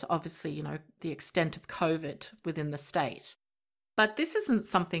and obviously, the extent of COVID within the state. But this isn't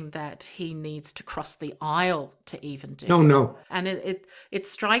something that he needs to cross the aisle to even do. No. And it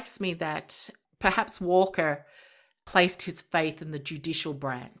strikes me that perhaps Walker placed his faith in the judicial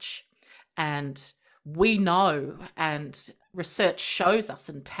branch. And we know, and research shows us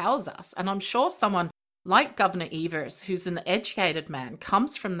and tells us, and I'm sure someone like Governor Evers, who's an educated man,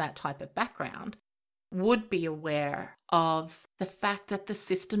 comes from that type of background, would be aware of the fact that the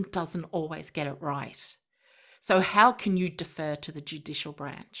system doesn't always get it right. So how can you defer to the judicial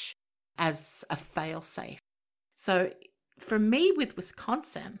branch as a fail-safe? So for me with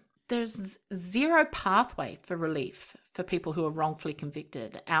Wisconsin, there's zero pathway for relief for people who are wrongfully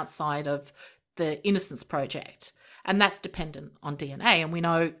convicted outside of the Innocence Project. And that's dependent on DNA. And we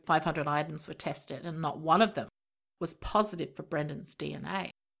know 500 items were tested and not one of them was positive for Brendan's DNA.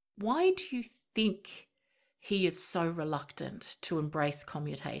 Why do you think he is so reluctant to embrace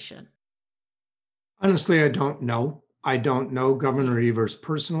commutation? Honestly, I don't know. I don't know Governor Evers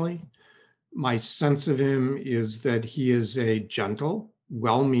personally. My sense of him is that he is a gentle,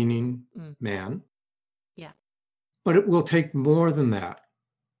 well-meaning man. Yeah. But it will take more than that.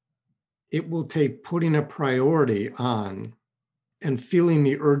 It will take putting a priority on and feeling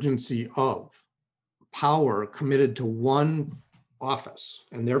the urgency of power committed to one office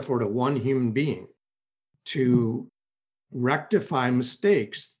and therefore to one human being to rectify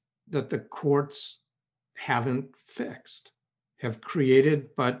mistakes that the courts haven't fixed, have created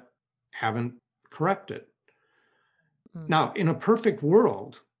but haven't corrected. Now, in a perfect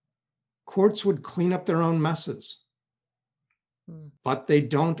world, courts would clean up their own messes. But they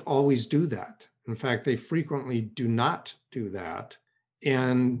don't always do that. In fact, they frequently do not do that.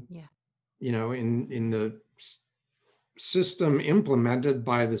 And, in the system implemented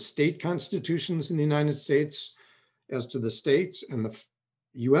by the state constitutions in the United States as to the states and the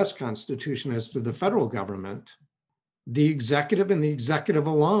US Constitution as to the federal government, the executive and the executive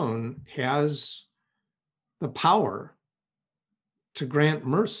alone has the power to grant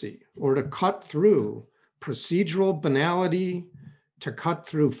mercy or to cut through procedural banality, to cut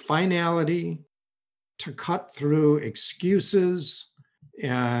through finality, to cut through excuses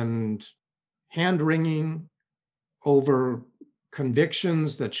and hand-wringing over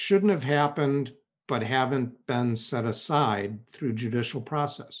convictions that shouldn't have happened but haven't been set aside through judicial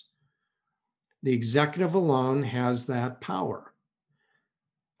process. The executive alone has that power.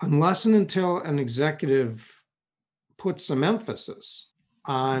 Unless and until an executive puts some emphasis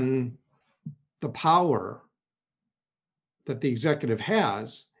on the power that the executive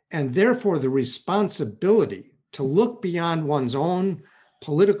has, and therefore the responsibility to look beyond one's own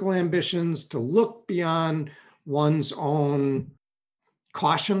political ambitions, to look beyond one's own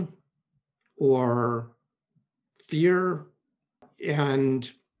caution or fear and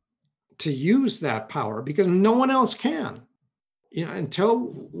to use that power, because no one else can. Until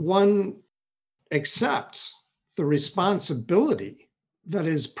one accepts the responsibility that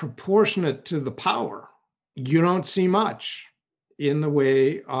is proportionate to the power, you don't see much in the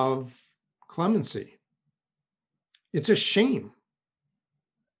way of clemency. It's a shame.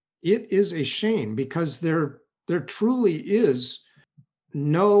 It is a shame, because there truly is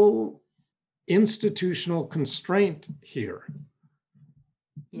no institutional constraint here.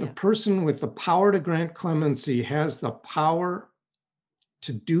 Yeah. The person with the power to grant clemency has the power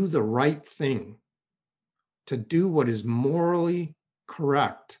to do the right thing, to do what is morally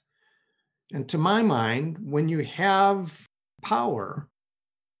correct. And to my mind, when you have power,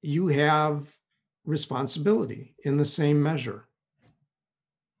 you have responsibility in the same measure,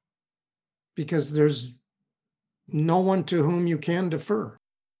 because there's no one to whom you can defer.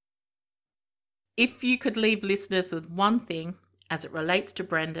 If you could leave listeners with one thing as it relates to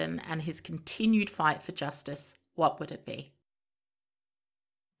Brendan and his continued fight for justice, what would it be?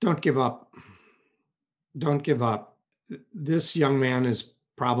 Don't give up. Don't give up. This young man is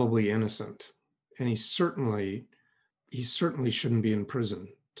probably innocent, and he certainly shouldn't be in prison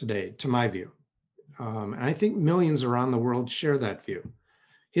today, to my view. And I think millions around the world share that view.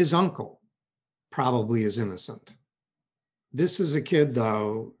 His uncle probably is innocent. This is a kid,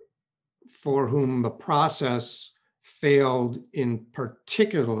 though, for whom the process failed in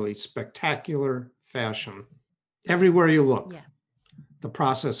particularly spectacular fashion. Everywhere you look, the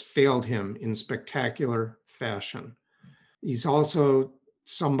process failed him in spectacular fashion. He's also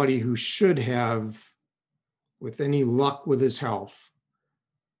somebody who should have, with any luck with his health,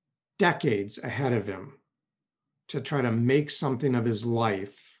 decades ahead of him to try to make something of his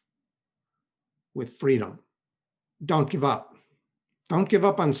life with freedom. Don't give up. Don't give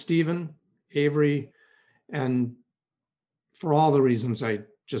up on Steven Avery, and for all the reasons I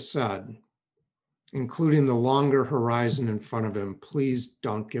just said, including the longer horizon in front of him, please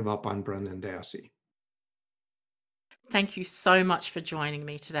don't give up on Brendan Dassey. Thank you so much for joining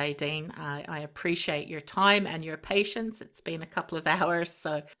me today, Dean. I appreciate your time and your patience. It's been a couple of hours,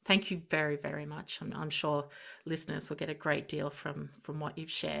 so thank you very, very much. I'm sure listeners will get a great deal from what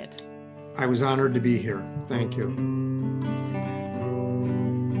you've shared. I was honored to be here. Thank you.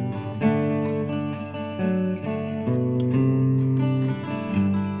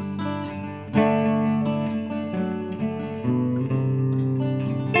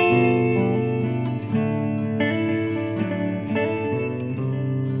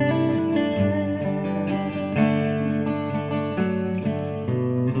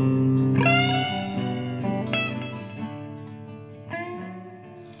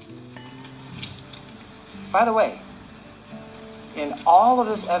 By the way, in all of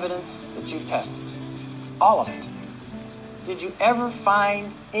this evidence that you've tested, all of it, did you ever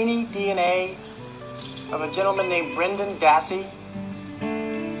find any DNA of a gentleman named Brendan Dassey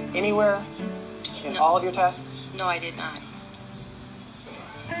anywhere in all of your tests? No, I did not.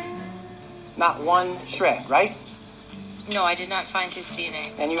 Not one shred, right? No, I did not find his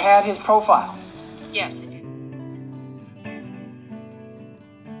DNA. And you had his profile? Yes.